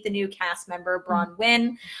we meet the new cast member,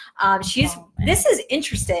 Bronwyn. This is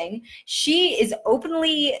interesting. She is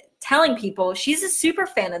openly telling people she's a super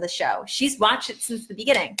fan of the show. She's watched it since the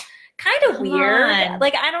beginning. Kind of weird.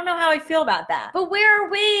 Like, I don't know how I feel about that. But where are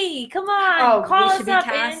we? Come on. Oh, call us up,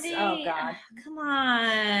 cast? Andy. Oh, God. Come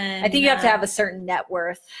on. I think you have to have a certain net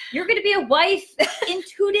worth. You're going to be a wife in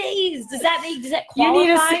 2 days. Does that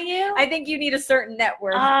qualify you? I think you need a certain net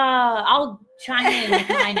worth. I'll chime in with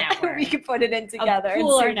my net worth. We can put it in together.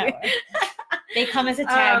 Cooler net worth. They come as a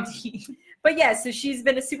tag team. But yeah, so she's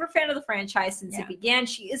been a super fan of the franchise since it began.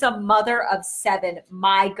 She is a mother of 7.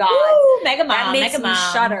 My God. Woo, mega mom. That makes me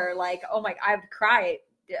shudder. Like, oh my, I would cry.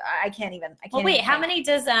 I can't even. How many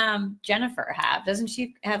does Jennifer have? Doesn't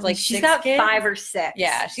she have like she's 6 got kids? 5 or 6.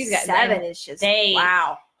 Yeah, she's got 7 is just,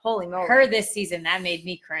 wow. Holy moly. Her this season, that made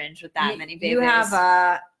me cringe with that many babies. You have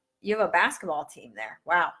a basketball team there.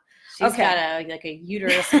 Wow. She's got a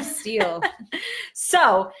uterus of steel.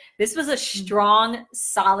 So this was a strong,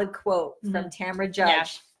 solid quote from Tamara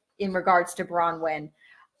Judge in regards to Bronwyn.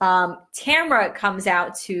 Tamara comes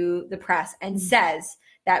out to the press and says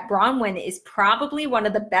that Bronwyn is probably one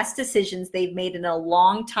of the best decisions they've made in a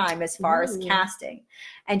long time as far as casting.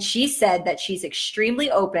 And she said that she's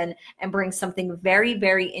extremely open and brings something very,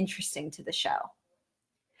 very interesting to the show.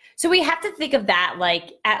 So we have to think of that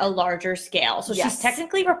like at a larger scale. So she's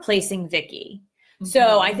technically replacing Vicky.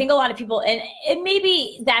 So I think a lot of people, and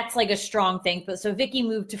maybe that's like a strong thing, but so Vicky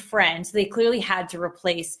moved to Friends, so they clearly had to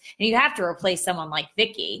replace, and you have to replace someone like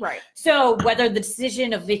Vicky. Right. So whether the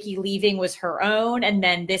decision of Vicky leaving was her own, and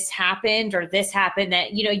then this happened, or this happened,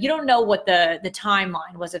 that, you know, you don't know what the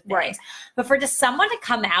timeline was of things. Right. But for just someone to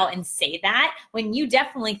come out and say that, when you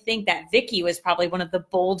definitely think that Vicky was probably one of the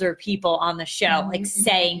bolder people on the show, like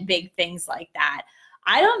saying big things like that.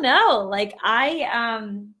 I don't know. Like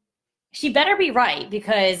she better be right,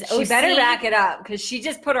 because she better back it up, because she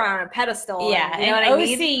just put her on a pedestal. Yeah, you know what I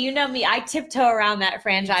mean? OC, you know me, I tiptoe around that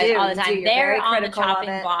franchise all the time. They're on the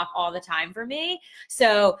chopping block all the time for me.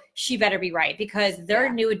 So she better be right, because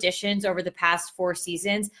their new additions over the past 4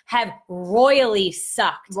 seasons have royally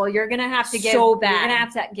sucked. Well, you're gonna have to give you're gonna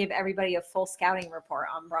have to give everybody a full scouting report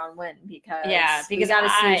on Bronwyn, because we gotta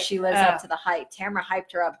see if she lives up to the hype. Tamara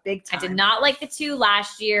hyped her up big time. I did not like the 2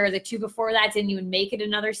 last year. The 2 before that didn't even make it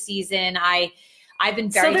another season. I've been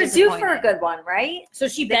very disappointed. So they're due for a good one, right? So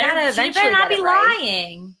she better not be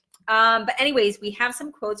lying. But anyways, we have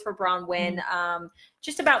some quotes for Bronwyn,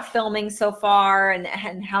 just about filming so far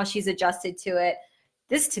and how she's adjusted to it.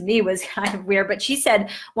 This to me was kind of weird, but she said,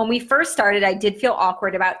 when we first started, I did feel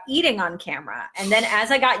awkward about eating on camera. And then as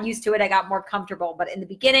I got used to it, I got more comfortable. But in the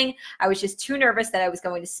beginning, I was just too nervous that I was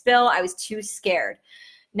going to spill. I was too scared.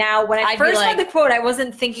 Now, when I first read the quote, I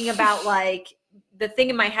wasn't thinking about like, the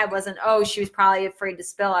thing in my head wasn't, oh, she was probably afraid to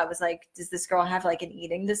spill. I was like, does this girl have like an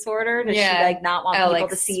eating disorder? Does she like not want people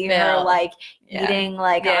to see her like eating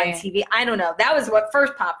like on TV? I don't know. That was what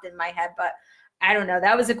first popped in my head, but I don't know.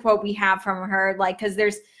 That was a quote we have from her, like, because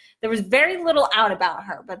there was very little out about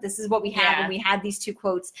her, but this is what we have, and we had these 2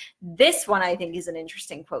 quotes. This one I think is an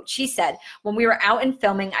interesting quote. She said, when we were out and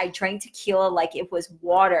filming, I drank tequila like it was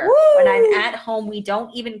water. Woo! When I'm at home, we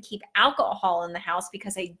don't even keep alcohol in the house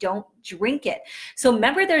because I don't drink it. So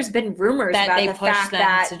remember, there's been rumors about the fact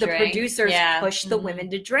that the producers push the women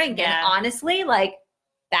to drink. And honestly, like,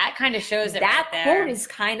 that kind of shows it. That right quote is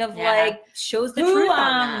kind of like shows the truth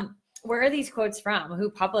on that. Where are these quotes from? Who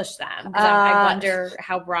published them? I wonder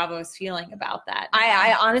how Bravo's feeling about that.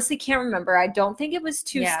 I honestly can't remember. I don't think it was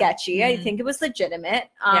too sketchy. I think it was legitimate.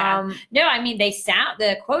 No, I mean,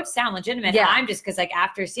 the quotes sound legitimate. I'm just, because like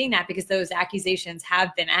after seeing that, because those accusations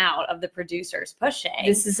have been out of the producers pushing.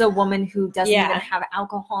 This is a woman who doesn't even have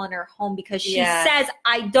alcohol in her home because she says,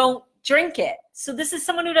 I don't drink it. So this is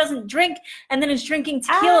someone who doesn't drink and then is drinking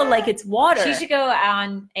tequila like it's water. She should go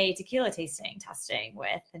on a tequila testing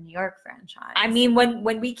with the New York franchise. I mean, when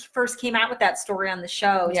we first came out with that story on the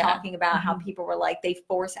show, talking about how people were like, they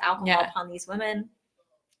force alcohol upon these women.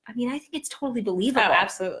 I mean, I think it's totally believable. Oh,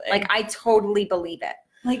 absolutely. Like, I totally believe it.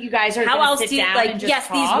 Like, you guys are how else do you, like, yes,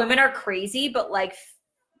 these women are crazy, but like,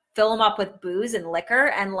 fill them up with booze and liquor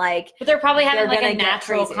and like, but they're probably having like a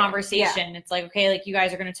natural conversation. It's like, okay, like, you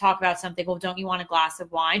guys are going to talk about something. Well, don't you want a glass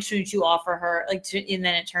of wine? Shouldn't you offer her and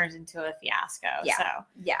then it turns into a fiasco.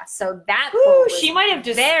 So that she might have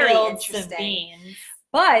just very interesting. Some beans.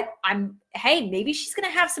 But maybe she's going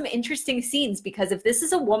to have some interesting scenes, because if this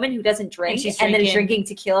is a woman who doesn't drink and then is drinking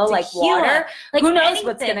tequila like water, like, who knows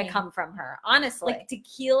what's going to come from her, honestly. Like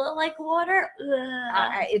tequila like water?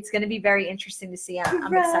 It's going to be very interesting to see.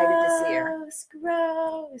 I'm excited to see her.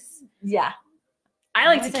 Gross. Yeah. I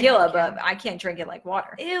like tequila, but I can't drink it like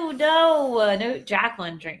water. Ew, no.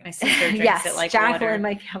 Jacqueline my sister drinks it like Jacqueline water.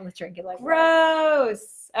 Might be able to drink it like water.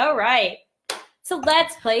 Gross. All right. So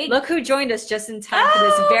let's play. Look who joined us just in time for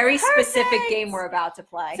this very specific game we're about to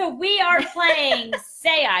play. So we are playing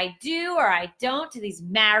Say I Do or I Don't to these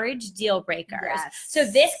marriage deal breakers. Yes. So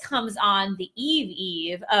this comes on the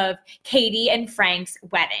eve of Katie and Frank's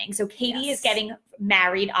wedding. So Katie is getting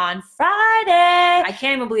married on Friday. I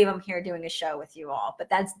can't even believe I'm here doing a show with you all, but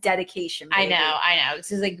that's dedication, baby. I know.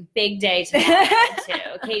 This is like a big day tomorrow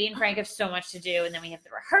too. Katie and Frank have so much to do, and then we have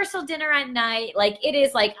the rehearsal dinner at night. Like, it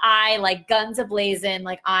is like guns a-blazing,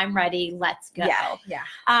 like, I'm ready, let's go. Yeah.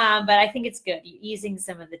 But I think it's good, easing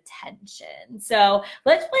some of the tension. So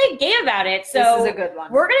let's play a game about it. So this is a good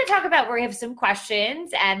one. We're going to talk about where we have some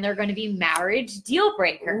questions, and they're going to be marriage deal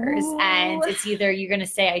breakers. Ooh. And it's either you're going to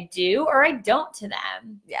say I do or I don't to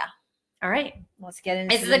them. Yeah. All right. Let's get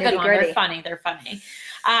into this. Is a good one. They're funny.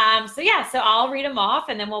 So I'll read them off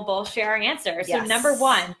and then we'll both share our answers. So number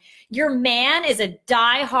 1, your man is a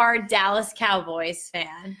diehard Dallas Cowboys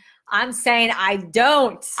fan. I'm saying I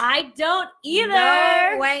don't. I don't either.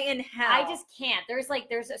 No way in hell. I just can't.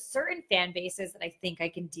 There's a certain fan bases that I think I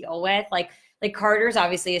can deal with. Like Carter's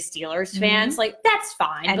obviously a Steelers fan. So like, that's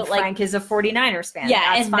fine. And but Frank is a 49ers fan.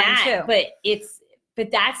 Yeah, that's and fine too. But it's But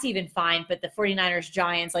that's even fine. But the 49ers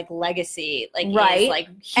Giants like legacy, like right, is, like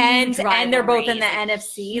huge and they're both in the like,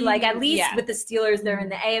 NFC. Like at least with the Steelers, they're in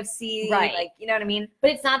the AFC. Right. Like you know what I mean.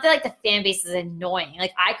 But it's not that like the fan base is annoying.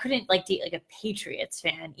 Like I couldn't like date like a Patriots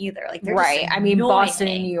fan either. Like they're right. Just I mean Boston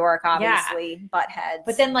and me. New York, obviously buttheads.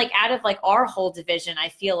 But then like out of like our whole division, I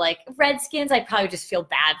feel like Redskins, I probably just feel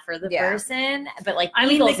bad for the person. But like I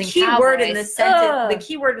Eagles mean the and key Cowboys, word in this sentence, the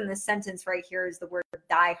key word in this sentence right here is the word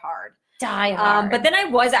die hard. Die hard. But then I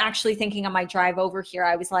was actually thinking on my drive over here,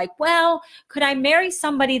 I was like, well, could I marry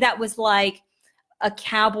somebody that was like a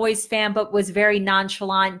Cowboys fan, but was very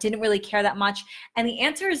nonchalant, didn't really care that much? And the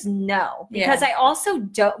answer is no, because I also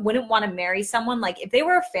wouldn't want to marry someone. Like if they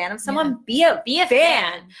were a fan of someone, be a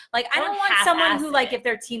fan. Like I don't want someone who like, if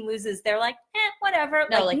their team loses, they're like, whatever.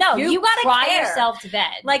 No, like, no, you gotta cry care. Yourself to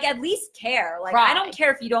bed. Like at least care. Like cry. I don't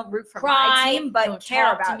care if you don't root for my team, but don't care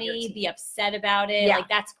talk about to me, your team. Be upset about it. Like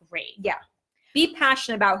that's great. Yeah. Be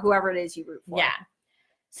passionate about whoever it is you root for. Yeah.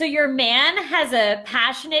 So your man has a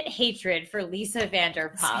passionate hatred for Lisa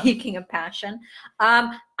Vanderpump. Speaking of passion,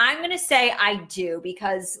 I'm going to say I do,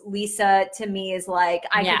 because Lisa to me is like,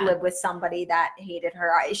 I could live with somebody that hated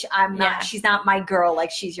her. I'm not, she's not my girl. Like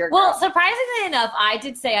she's your girl. Well, surprisingly enough, I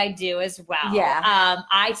did say I do as well. Yeah.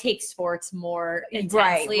 I take sports more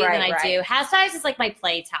intensely than I do. Housewives is like my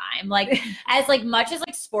playtime. Like as like much as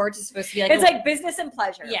like sports is supposed to be like, it's like business and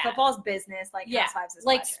pleasure. Yeah. Football's business. Like Housewives is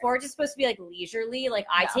like pleasure. Sports is supposed to be like leisurely. Like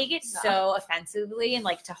I take it so offensively and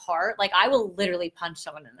like to heart. Like I will literally punch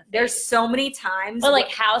someone in the face. There's so many times. But like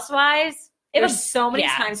Housewives, there's so many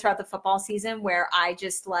times throughout the football season where I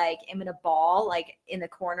just like am in a ball, like in the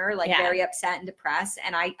corner, like very upset and depressed.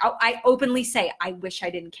 And I openly say, I wish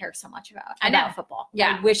I didn't care so much about football.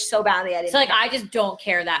 Yeah. I wish so badly I didn't. So like, care. I just don't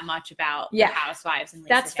care that much about the Housewives and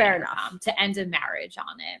Lisa That's fair Vanderpump enough. to end a marriage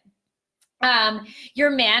on it. Your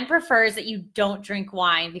man prefers that you don't drink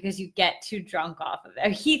wine because you get too drunk off of it. Or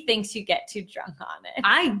he thinks you get too drunk on it.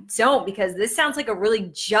 I don't, because this sounds like a really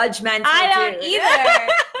judgmental I don't dude.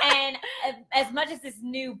 either. And as much as this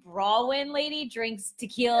new Brawwin lady drinks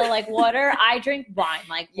tequila like water, I drink wine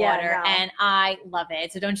like water, and I love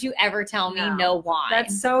it. So don't you ever tell me no wine.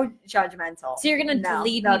 That's so judgmental. So you're going to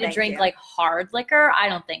lead me to drink like hard liquor? I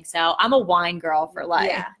don't think so. I'm a wine girl for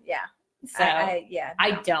life. Yeah. So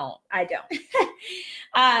I don't.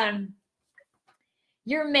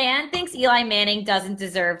 Your man thinks Eli Manning doesn't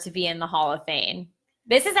deserve to be in the Hall of Fame.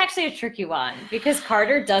 This is actually a tricky one because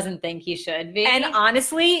Carter doesn't think he should be. And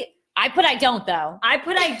honestly, I don't though. I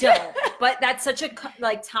don't. But that's such a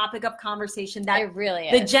like topic of conversation that it really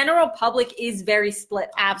is. The general public is very split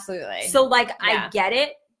on. Absolutely. So like I get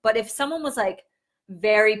it, but if someone was like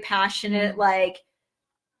very passionate, like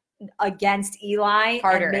against Eli,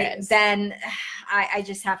 Carter is. Then I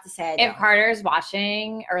just have to say if Carter is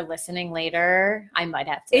watching or listening later, I might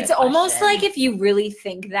have to. It's almost like if you really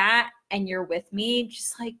think that and you're with me,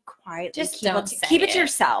 just like quietly just keep it to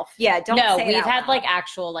yourself. Yeah, don't say it. We've had like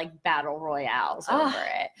actual like battle royales over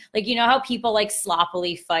it. Like you know how people like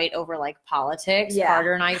sloppily fight over like politics? Yeah.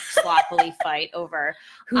 Carter and I sloppily fight over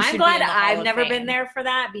who should be in the Hall I've never of been Fame. there for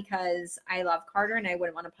that, because I love Carter and I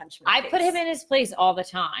wouldn't want to punch him in the I face. put him in his place all the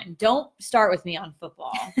time. Don't start with me on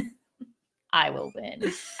football. I will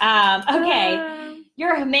win. Okay.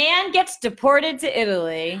 Your man gets deported to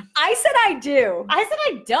Italy. I said I do. I said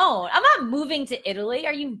I don't. I'm not moving to Italy.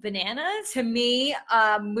 Are you bananas? To me,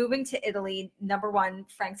 moving to Italy, number one,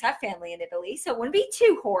 Franks have family in Italy, so it wouldn't be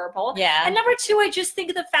too horrible. Yeah. And number two, I just think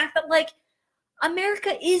of the fact that like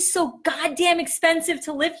America is so goddamn expensive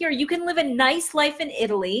to live here. You can live a nice life in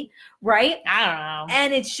Italy, right? I don't know.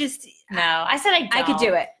 And it's just I said I don't. I could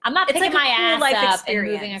do it. I'm not picking like my a cool ass life up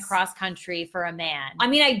experience. and moving across country for a man. I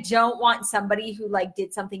mean, I don't want somebody who like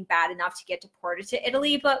did something bad enough to get deported to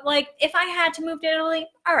Italy, but like if I had to move to Italy,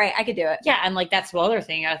 all right, I could do it. Yeah, and like that's the other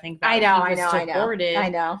thing I think about. I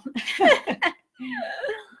know.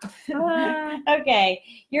 Okay.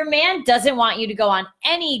 Your man doesn't want you to go on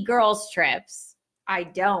any girls' trips. I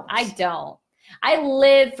don't. I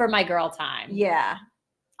live for my girl time. Yeah.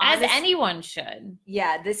 As anyone should.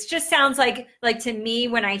 Yeah, this just sounds like to me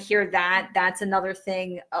when I hear that, that's another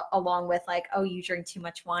thing along with like, oh, you drink too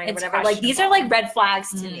much wine or whatever. Like these are like red flags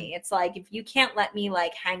to me. It's like if you can't let me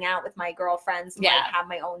like hang out with my girlfriends and like have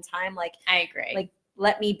my own time, like I agree. Like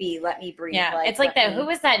let me be, let me breathe. Yeah, it's like that. Who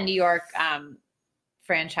was that New York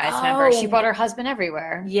franchise member. She brought her husband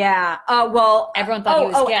everywhere. Yeah. Well, everyone thought he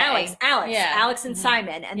was gay. Alex and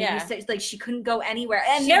Simon. And then you said, like, she couldn't go anywhere.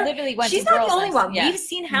 And she literally went she's to not the only girls' one. We've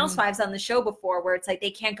seen housewives on the show before where it's like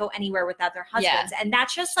they can't go anywhere without their husbands. And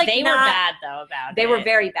that's just like they were bad though about it. They were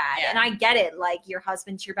very bad. And I get it. Like, your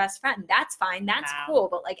husband's your best friend. That's fine. That's cool.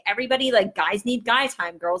 But like, everybody, like, guys need guy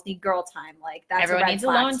time, girls need girl time. Like, that's everyone needs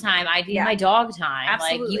alone time. I need my dog time.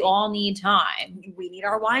 Absolutely. Like, you all need time. We need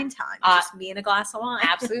our wine time. Just me and a glass of wine.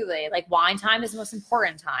 Absolutely. Like, wine time is the most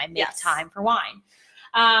important time. Make time for wine.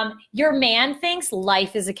 Your man thinks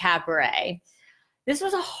life is a cabaret. This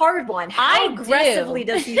was a hard one. How aggressively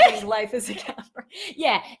does he think life is a cabaret?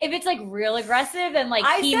 Yeah, if it's like real aggressive, then like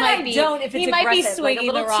he might be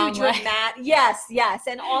swinging like the wrong way. Yes,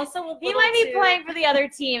 and also he might be playing for the other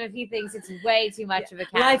team if he thinks it's way too much of a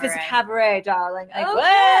cabaret. Life is a cabaret, darling. Like,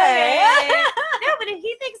 okay. No, but if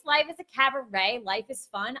he thinks life is a cabaret, life is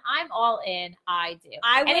fun, I'm all in. I do.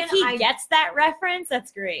 And if he gets that reference,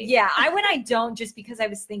 that's great. Yeah, I don't, just because I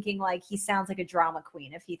was thinking like he sounds like a drama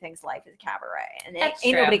queen if he thinks life is a cabaret. And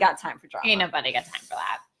ain't nobody got time for drama. Ain't nobody got time for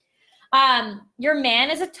that. Your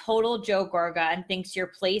man is a total Joe Gorga and thinks your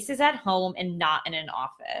place is at home and not in an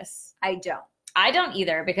office. I don't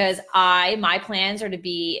either, because my plans are to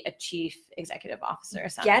be a chief executive officer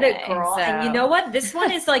someday. Get it, girl. So. And you know what? This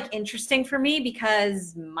one is like interesting for me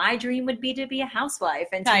because my dream would be to be a housewife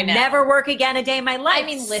and to never work again a day in my life. I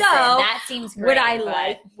mean, listen, that seems great.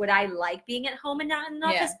 Would I like being at home and not in an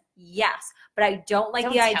office? Yes, but I don't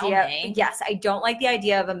like the idea. Yes, I don't like the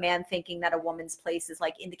idea of a man thinking that a woman's place is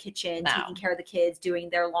like in the kitchen, taking care of the kids,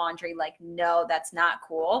 doing their laundry. Like, no, that's not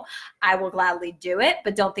cool. I will gladly do it,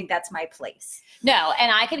 but don't think that's my place. No,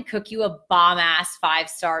 and I can cook you a bomb-ass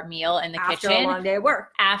 5-star meal in the kitchen. After a long day of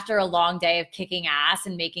work. After a long day of kicking ass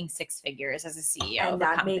and making 6 figures as a CEO and of a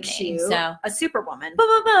company. Makes you a superwoman.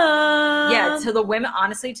 Ba-ba-ba. Yeah, to the women,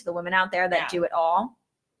 honestly, to the women out there that do it all,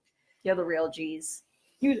 you're the real G's.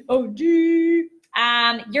 You OG.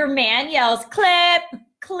 Your man yells clip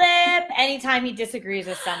anytime he disagrees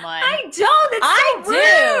with someone. I don't. It's so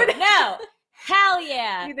rude. No. Hell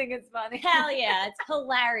yeah. You think it's funny? Hell yeah. It's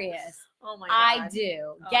hilarious. Oh my God. I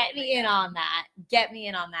do. Get me in on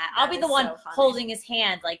that. I'll be the one holding his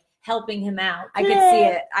hand, like helping him out. I could see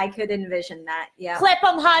it. I could envision that. Yeah. Clip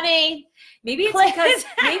him, honey. Maybe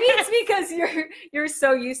it's because you're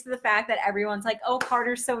so used to the fact that everyone's like, oh,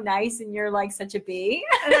 Carter's so nice and you're like such a B.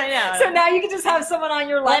 I know. So now you can just have someone on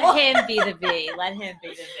your level. Let him be the B.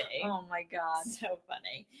 Oh my God. So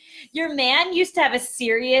funny. Your man used to have a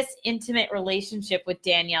serious, intimate relationship with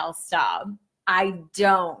Danielle Staub. I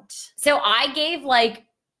don't. So I gave like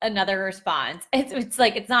another response. It's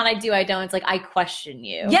like, it's not I do, I don't. It's like, I question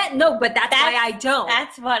you. Yeah, no, but that's why I don't.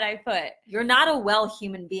 That's what I put. You're not a well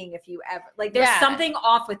human being if you ever, like, there's something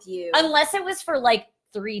off with you. Unless it was for like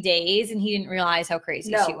 3 days and he didn't realize how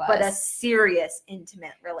crazy she was. But a serious,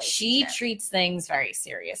 intimate relationship. She treats things very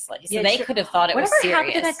seriously. So they could have thought it was serious.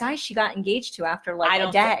 Whatever happened to that guy she got engaged to after like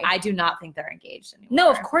a day? I do not think they're engaged anymore. No,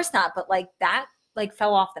 of course not. But like that, like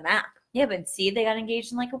fell off the map. Yeah, but see, they got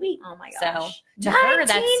engaged in like a week. Oh my gosh. So to her,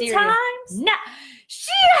 that's serious. Times? No,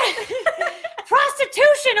 shit!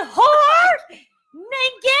 Prostitution whore!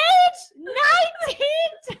 Engaged 19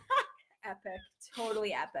 times. Epic.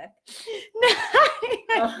 Totally epic.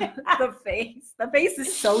 The face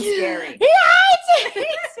is so scary.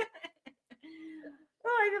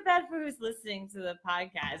 Oh, I feel bad for who's listening to the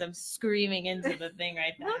podcast. I'm screaming into the thing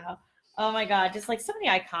right now. Oh my God, just like so many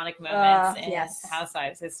iconic moments in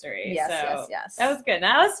Housewives history. Yes. That was good.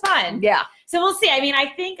 That was fun. Yeah. So we'll see. I mean, I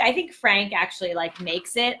think Frank actually like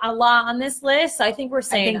makes it a lot on this list. So I think we're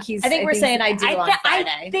saying I think we're saying I do on Friday.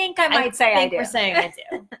 I think I might say I do. We're saying I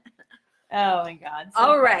do. Oh my God. So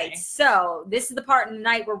all right. So this is the part of the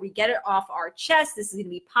night where we get it off our chest. This is going to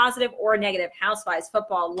be positive or negative. Housewives,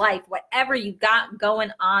 football, life, whatever you got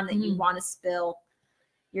going on that you want to spill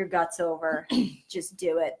your guts over, just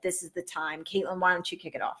do it. This is the time. Caitlin, why don't you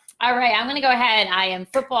kick it off? All right, I'm going to go ahead. I am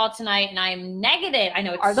football tonight, and I am negative. I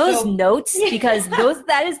know it's Are those notes? Because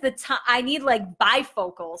that is the time. I need like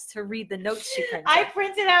bifocals to read the notes she printed. I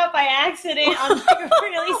printed out by accident on like a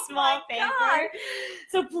really small paper. God.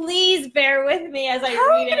 So please bear with me as I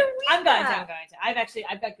read it. I'm going to.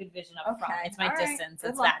 I've got good vision up front. It's my distance.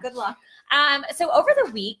 Good luck. So over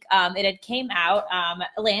the week, it had came out,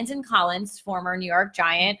 Landon Collins, former New York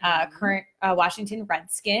Giant, current Washington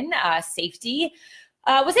Redskin safety,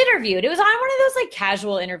 was interviewed. It was on one of those like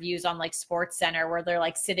casual interviews on like Sports Center where they're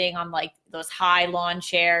like sitting on like those high lawn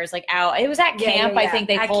chairs, like out. It was at camp. I think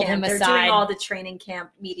they pulled him aside. They're doing all the training camp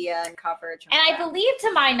media and coverage. And I believe,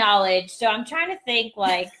 to my knowledge, so I'm trying to think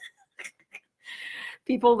like,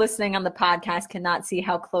 People listening on the podcast cannot see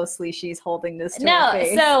how closely she's holding this to her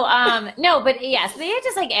face. But yes, they had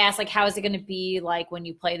just like asked like, how is it going to be like when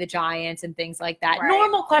you play the Giants and things like that? Right.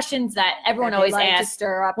 Normal questions that everyone always asks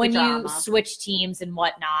when you switch teams and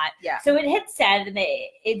whatnot. Yeah. So it had said that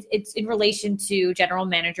it's in relation to General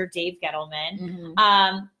Manager Dave Gettleman.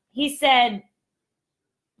 Mm-hmm. He said,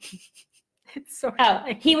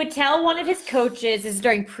 he would tell one of his coaches, this is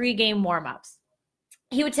during pregame warmups.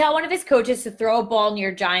 He would tell one of his coaches to throw a ball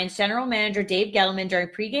near Giants general manager Dave Gettleman during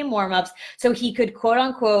pregame warmups so he could, quote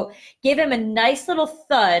unquote, give him a nice little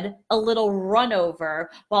thud, a little run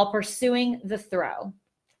over while pursuing the throw.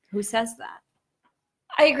 Who says that?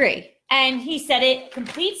 I agree. And he said it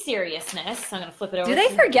complete seriousness. I'm going to flip it over. Do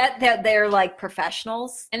they forget that they're like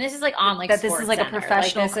professionals? And this is like on like that this is like a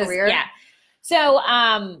professional career? Yeah. So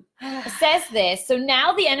says this. So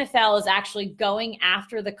now the NFL is actually going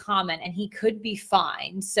after the comment and he could be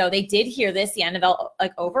fined. So they did hear this. The NFL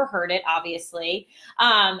like overheard it, obviously.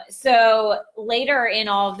 So later in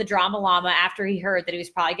all of the drama llama, after he heard that he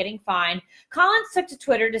was probably getting fined, Collins took to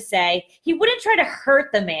Twitter to say he wouldn't try to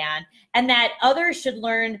hurt the man and that others should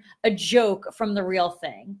learn a joke from the real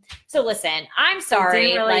thing. So listen, I'm sorry. It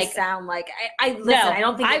didn't really sound like I listen. No, I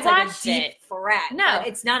don't think it's like a deep threat. No,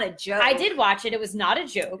 it's not a joke. I did watch it. It was not a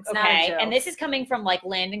joke. It's not a joke. And this is coming from like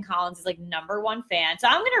Landon Collins' like #1 fan. So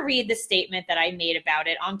I'm going to read the statement that I made about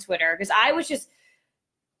it on Twitter because I was just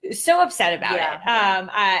so upset about it.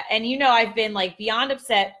 And you know, I've been like beyond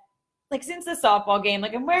upset like since the softball game.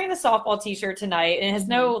 Like I'm wearing the softball t-shirt tonight and it has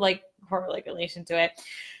no like correlation to it.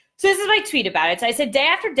 So this is my tweet about it. So I said, day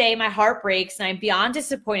after day, my heart breaks and I'm beyond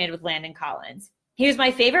disappointed with Landon Collins. He was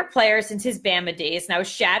my favorite player since his Bama days, and I was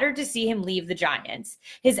shattered to see him leave the Giants.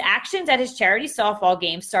 His actions at his charity softball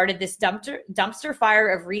game started this dumpster fire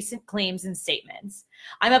of recent claims and statements.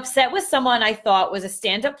 I'm upset with someone I thought was a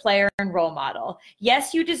stand-up player and role model.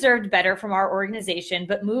 Yes, you deserved better from our organization,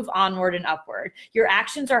 but move onward and upward. Your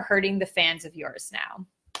actions are hurting the fans of yours now.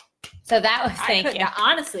 So that was, thank you.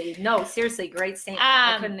 Honestly, no, seriously, great statement.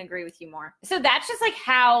 I couldn't agree with you more. So that's just like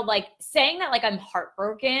how, like saying that, like I'm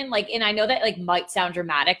heartbroken, like, and I know that like might sound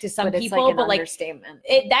dramatic to some people, like but like understatement.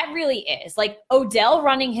 That really is like Odell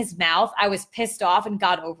running his mouth. I was pissed off and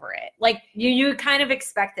got over it. Like you kind of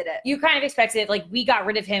expected it. You kind of expected it. Like we got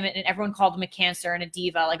rid of him and everyone called him a cancer and a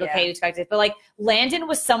diva. Like, okay, you expected it. But like Landon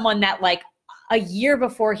was someone that like, a year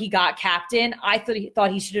before he got captain, I thought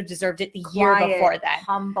he should have deserved it the year before that.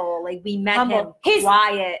 Humble, like we met him. His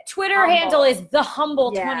quiet Twitter handle is the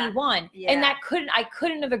humble 21, and I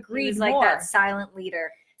couldn't have agreed he was more. Like that silent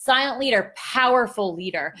leader, powerful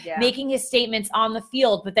leader, making his statements on the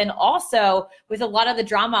field, but then also with a lot of the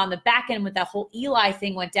drama on the back end, with that whole Eli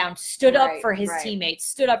thing went down, stood up for his teammates,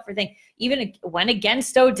 stood up for things, even went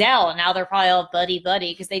against Odell, and now they're probably all buddy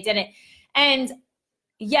because they didn't. And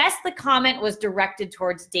yes, the comment was directed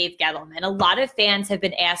towards Dave Gettleman. A lot of fans have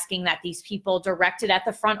been asking that these people directed at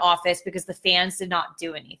the front office because the fans did not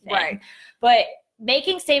do anything. Right. But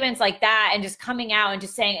making statements like that and just coming out and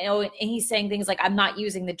just saying, and he's saying things like, I'm not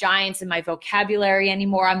using the Giants in my vocabulary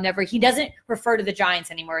anymore. He doesn't refer to the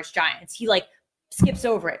Giants anymore as Giants. He like skips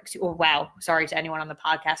over it. Oh, wow. Sorry to anyone on the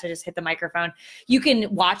podcast. I just hit the microphone. You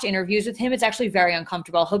can watch interviews with him. It's actually very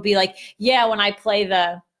uncomfortable. He'll be like, yeah, when I play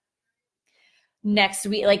the next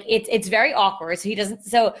week, like it's very awkward. So he doesn't.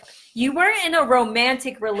 So you weren't in a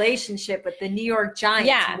romantic relationship with the New York Giants.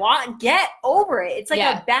 Yeah. Get over it. It's like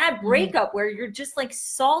a bad breakup where you're just like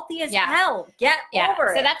salty as hell. Get over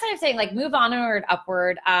it. So that's what I'm saying. Like move onward,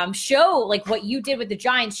 upward. Show like what you did with the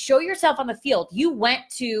Giants. Show yourself on the field. You went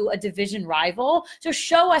to a division rival. So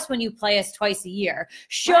show us when you play us twice a year.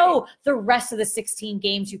 Show the rest of the 16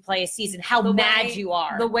 games you play a season how mad you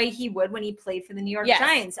are. The way he would when he played for the New York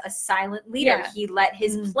Giants. A silent leader. Yeah. He let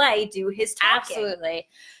his play do his talking. Absolutely.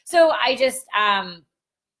 So I just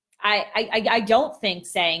I don't think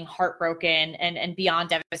saying heartbroken and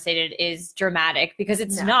beyond devastated is dramatic because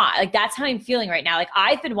it's not. Like that's how I'm feeling right now. Like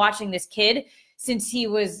I've been watching this kid since he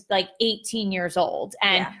was like 18 years old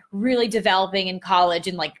and really developing in college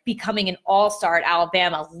and like becoming an all-star at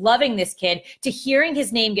Alabama, loving this kid, to hearing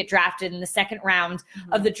his name get drafted in the second round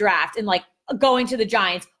of the draft and like going to the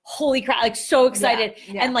Giants. Holy crap, like so excited.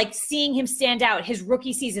 And like seeing him stand out his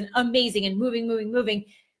rookie season, amazing and moving.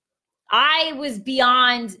 I was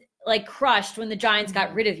beyond like crushed when the Giants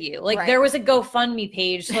got rid of you. Like there was a GoFundMe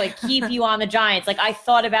page to like keep you on the Giants. Like I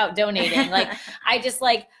thought about donating. Like I just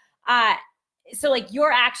like, so like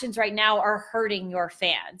your actions right now are hurting your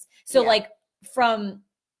fans. So like from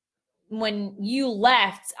when you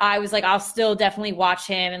left, I was like, I'll still definitely watch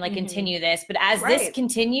him and like continue this. But as this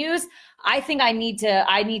continues, I think I need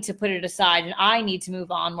to put it aside, and I need to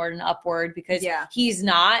move onward and upward, because he's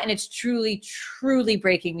not, and it's truly, truly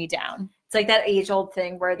breaking me down. It's like that age-old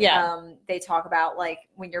thing where they talk about, like,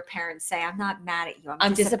 when your parents say, I'm not mad at you,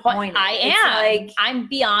 I'm disappointed. I am. Like, I'm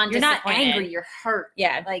beyond You're disappointed. Not angry, you're hurt.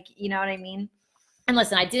 Yeah. Like, you know what I mean? And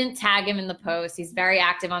listen, I didn't tag him in the post. He's very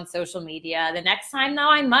active on social media. The next time, though,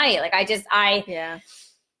 I might. Like,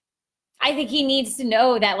 I think he needs to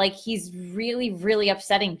know that, like, he's really, really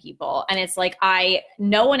upsetting people. And it's like,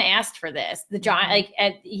 no one asked for this. The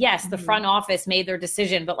the front office made their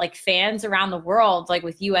decision, but, like, fans around the world, like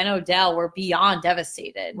with you and Odell, were beyond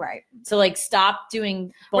devastated. Right. So, like, stop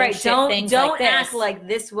doing bullshit things. Don't act like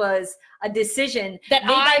this was a decision that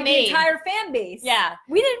I made. The entire fan base. Yeah.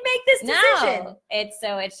 We didn't make this decision.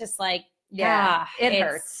 No. It's just like, it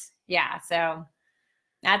hurts. Yeah. So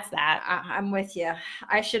that's that. I'm with you.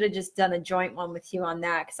 I should have just done a joint one with you on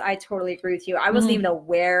that, because I totally agree with you. I wasn't even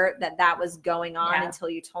aware that was going on until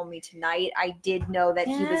you told me tonight. I did know that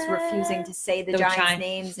he was refusing to say the Giants'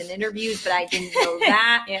 names in interviews, but I didn't know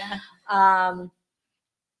that.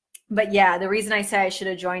 But yeah, the reason I say I should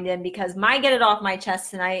have joined in, because my get it off my chest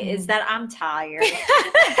tonight is that I'm tired.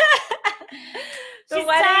 The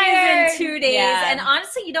wedding is in 2 days. Yeah. And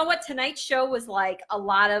honestly, you know what? Tonight's show was like a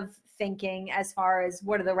lot of thinking as far as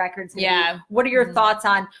what are the records. What are your thoughts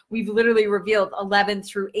on, we've literally revealed 11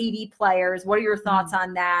 through 80 players. What are your thoughts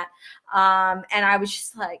on that? And I was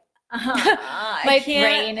just like, my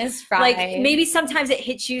brain is fried. Like, maybe sometimes it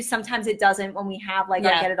hits you, sometimes it doesn't, when we have like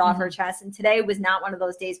our get it off our chest. And today was not one of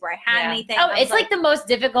those days where I had anything. Oh, it's like the most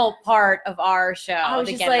difficult part of our show. I was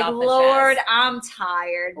just like, Lord, I'm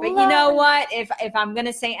tired. But you know what? If I'm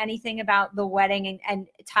gonna say anything about the wedding and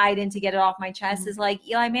tied in to get it off my chest, is like,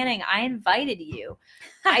 Eli Manning, I invited you.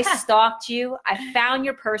 I stalked you. I found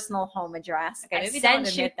your personal home address. Okay, maybe don't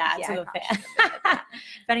admit that to the fan.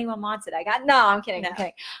 If anyone wants it, I'm kidding. I'm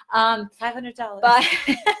kidding. $500. But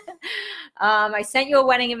I sent you a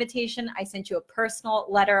wedding invitation. I sent you a personal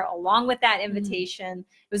letter along with that invitation.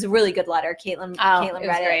 It was a really good letter. Caitlin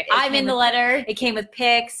read it. I'm in the letter. It came with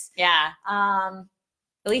pics. Yeah. At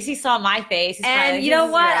least he saw my face. He's and like, you know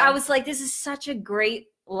what? I was like, this is such a great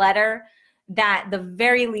letter that the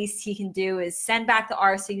very least he can do is send back the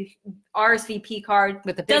RSVP card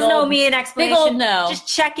with the doesn't owe me an explanation. Big old no. Just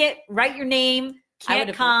check it. Write your name. I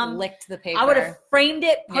would have licked the paper. I would have framed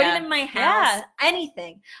it, put it in my house,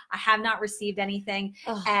 anything. I have not received anything.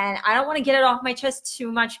 And I don't want to get it off my chest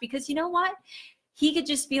too much, because you know what? He could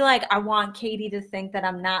just be like, I want Katie to think that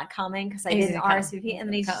I'm not coming because I didn't RSVP, and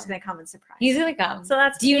then he's just going to come and surprise. He's going to come. So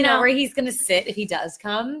that's, do you know where he's going to sit if he does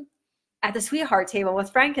come? At the sweetheart table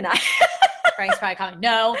with Frank and I. Frank's probably coming.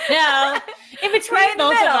 No. In between right in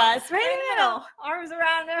both middle. Of us. Right in the middle. Arms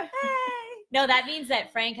around her. Hey. No, that means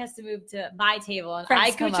that Frank has to move to my table, and Frank,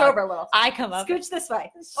 I come scooch up. over a little. I come up. Scooch this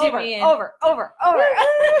way. Over. Over.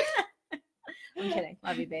 I'm kidding.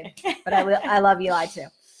 Love you, babe. But I love Eli too.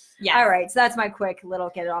 Yeah. All right. So that's my quick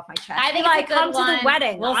little get it off my chest. I think I come to the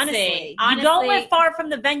wedding. We'll honestly. See. You don't live far from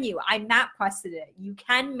the venue. I map quested it. You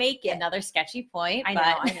can make it. Another sketchy point. I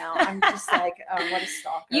know. I'm just like, what a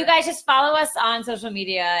stalker. You guys just follow us on social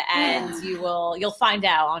media, and you'll find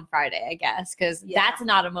out on Friday, I guess, because that's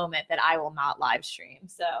not a moment that I will not live stream.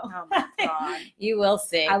 So oh my God. You will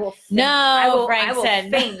see. I will. Frank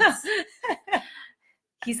said. Faint.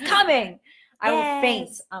 He's coming. I will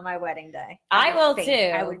faint on my wedding day. I will too.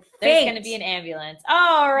 I would faint. There's going to be an ambulance.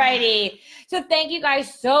 All righty. So thank you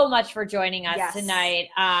guys so much for joining us tonight.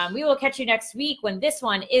 We will catch you next week when this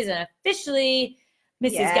one isn't officially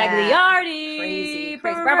Mrs. Gagliardi. Crazy.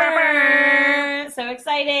 So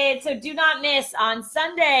excited. So do not miss on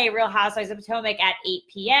Sunday, Real Housewives of Potomac at 8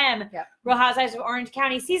 p.m. Yep. Real Housewives of Orange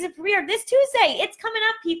County season premiere this Tuesday. It's coming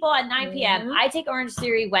up, people, at 9 p.m. I take Orange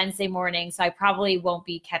Theory Wednesday morning, so I probably won't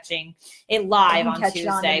be catching it live on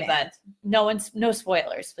Tuesday, but no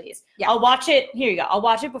spoilers, please. Yeah. I'll watch it. Here you go. I'll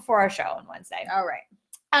watch it before our show on Wednesday. All right.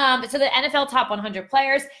 So the NFL top 100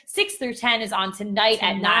 players, 6 through 10 is on tonight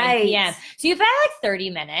at 9 p.m. So you've had like 30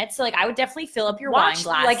 minutes. So like I would definitely fill up your wine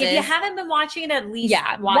glasses. Like if you haven't been watching it, at least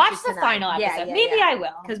watch the final episode. Maybe I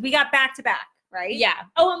will. Because we got back to back, right? Yeah.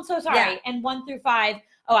 Oh, I'm so sorry. Yeah. And 1 through 5.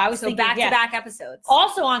 Oh, I was thinking back to back episodes.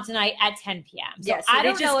 Also on tonight at 10 p.m. So I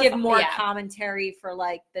don't just give more commentary for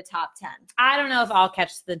like the top 10. I don't know if I'll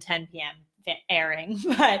catch the 10 p.m. airing,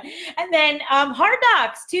 and then Hard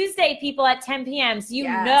Knocks Tuesday, people, at 10 p.m. So you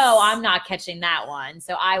know I'm not catching that one,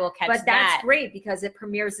 so I will catch that. But that's great because it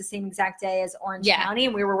premieres the same exact day as Orange County,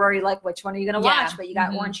 and we were worried like which one are you going to watch? But you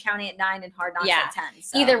got Orange County at 9 and Hard Knocks at 10.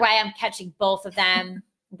 So. Either way, I'm catching both of them.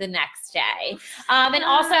 the next day. And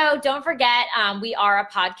also don't forget, we are a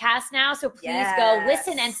podcast now. So please go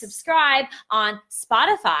listen and subscribe on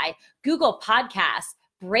Spotify, Google Podcasts,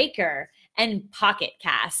 Breaker, and Pocket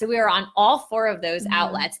Cast. So we are on all 4 of those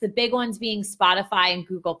outlets, the big ones being Spotify and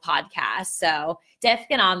Google Podcasts. So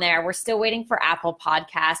definitely get on there. We're still waiting for Apple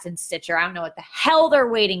Podcast and Stitcher. I don't know what the hell they're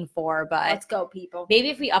waiting for, but let's go, people. Maybe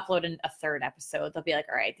if we upload a 3rd episode, they'll be like,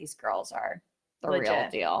 all right, these girls are the real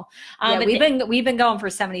deal. We've been going for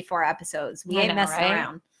 74 episodes. We ain't messing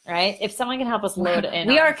around. Right? If someone can help us load in,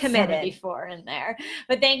 we are committed. 74 in there.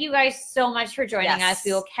 But thank you guys so much for joining us.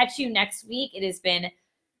 We will catch you next week. It has been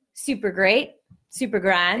super great, super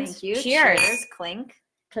grand. Thank you. Cheers. Clink.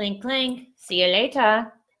 Clink, clink. See you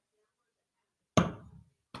later.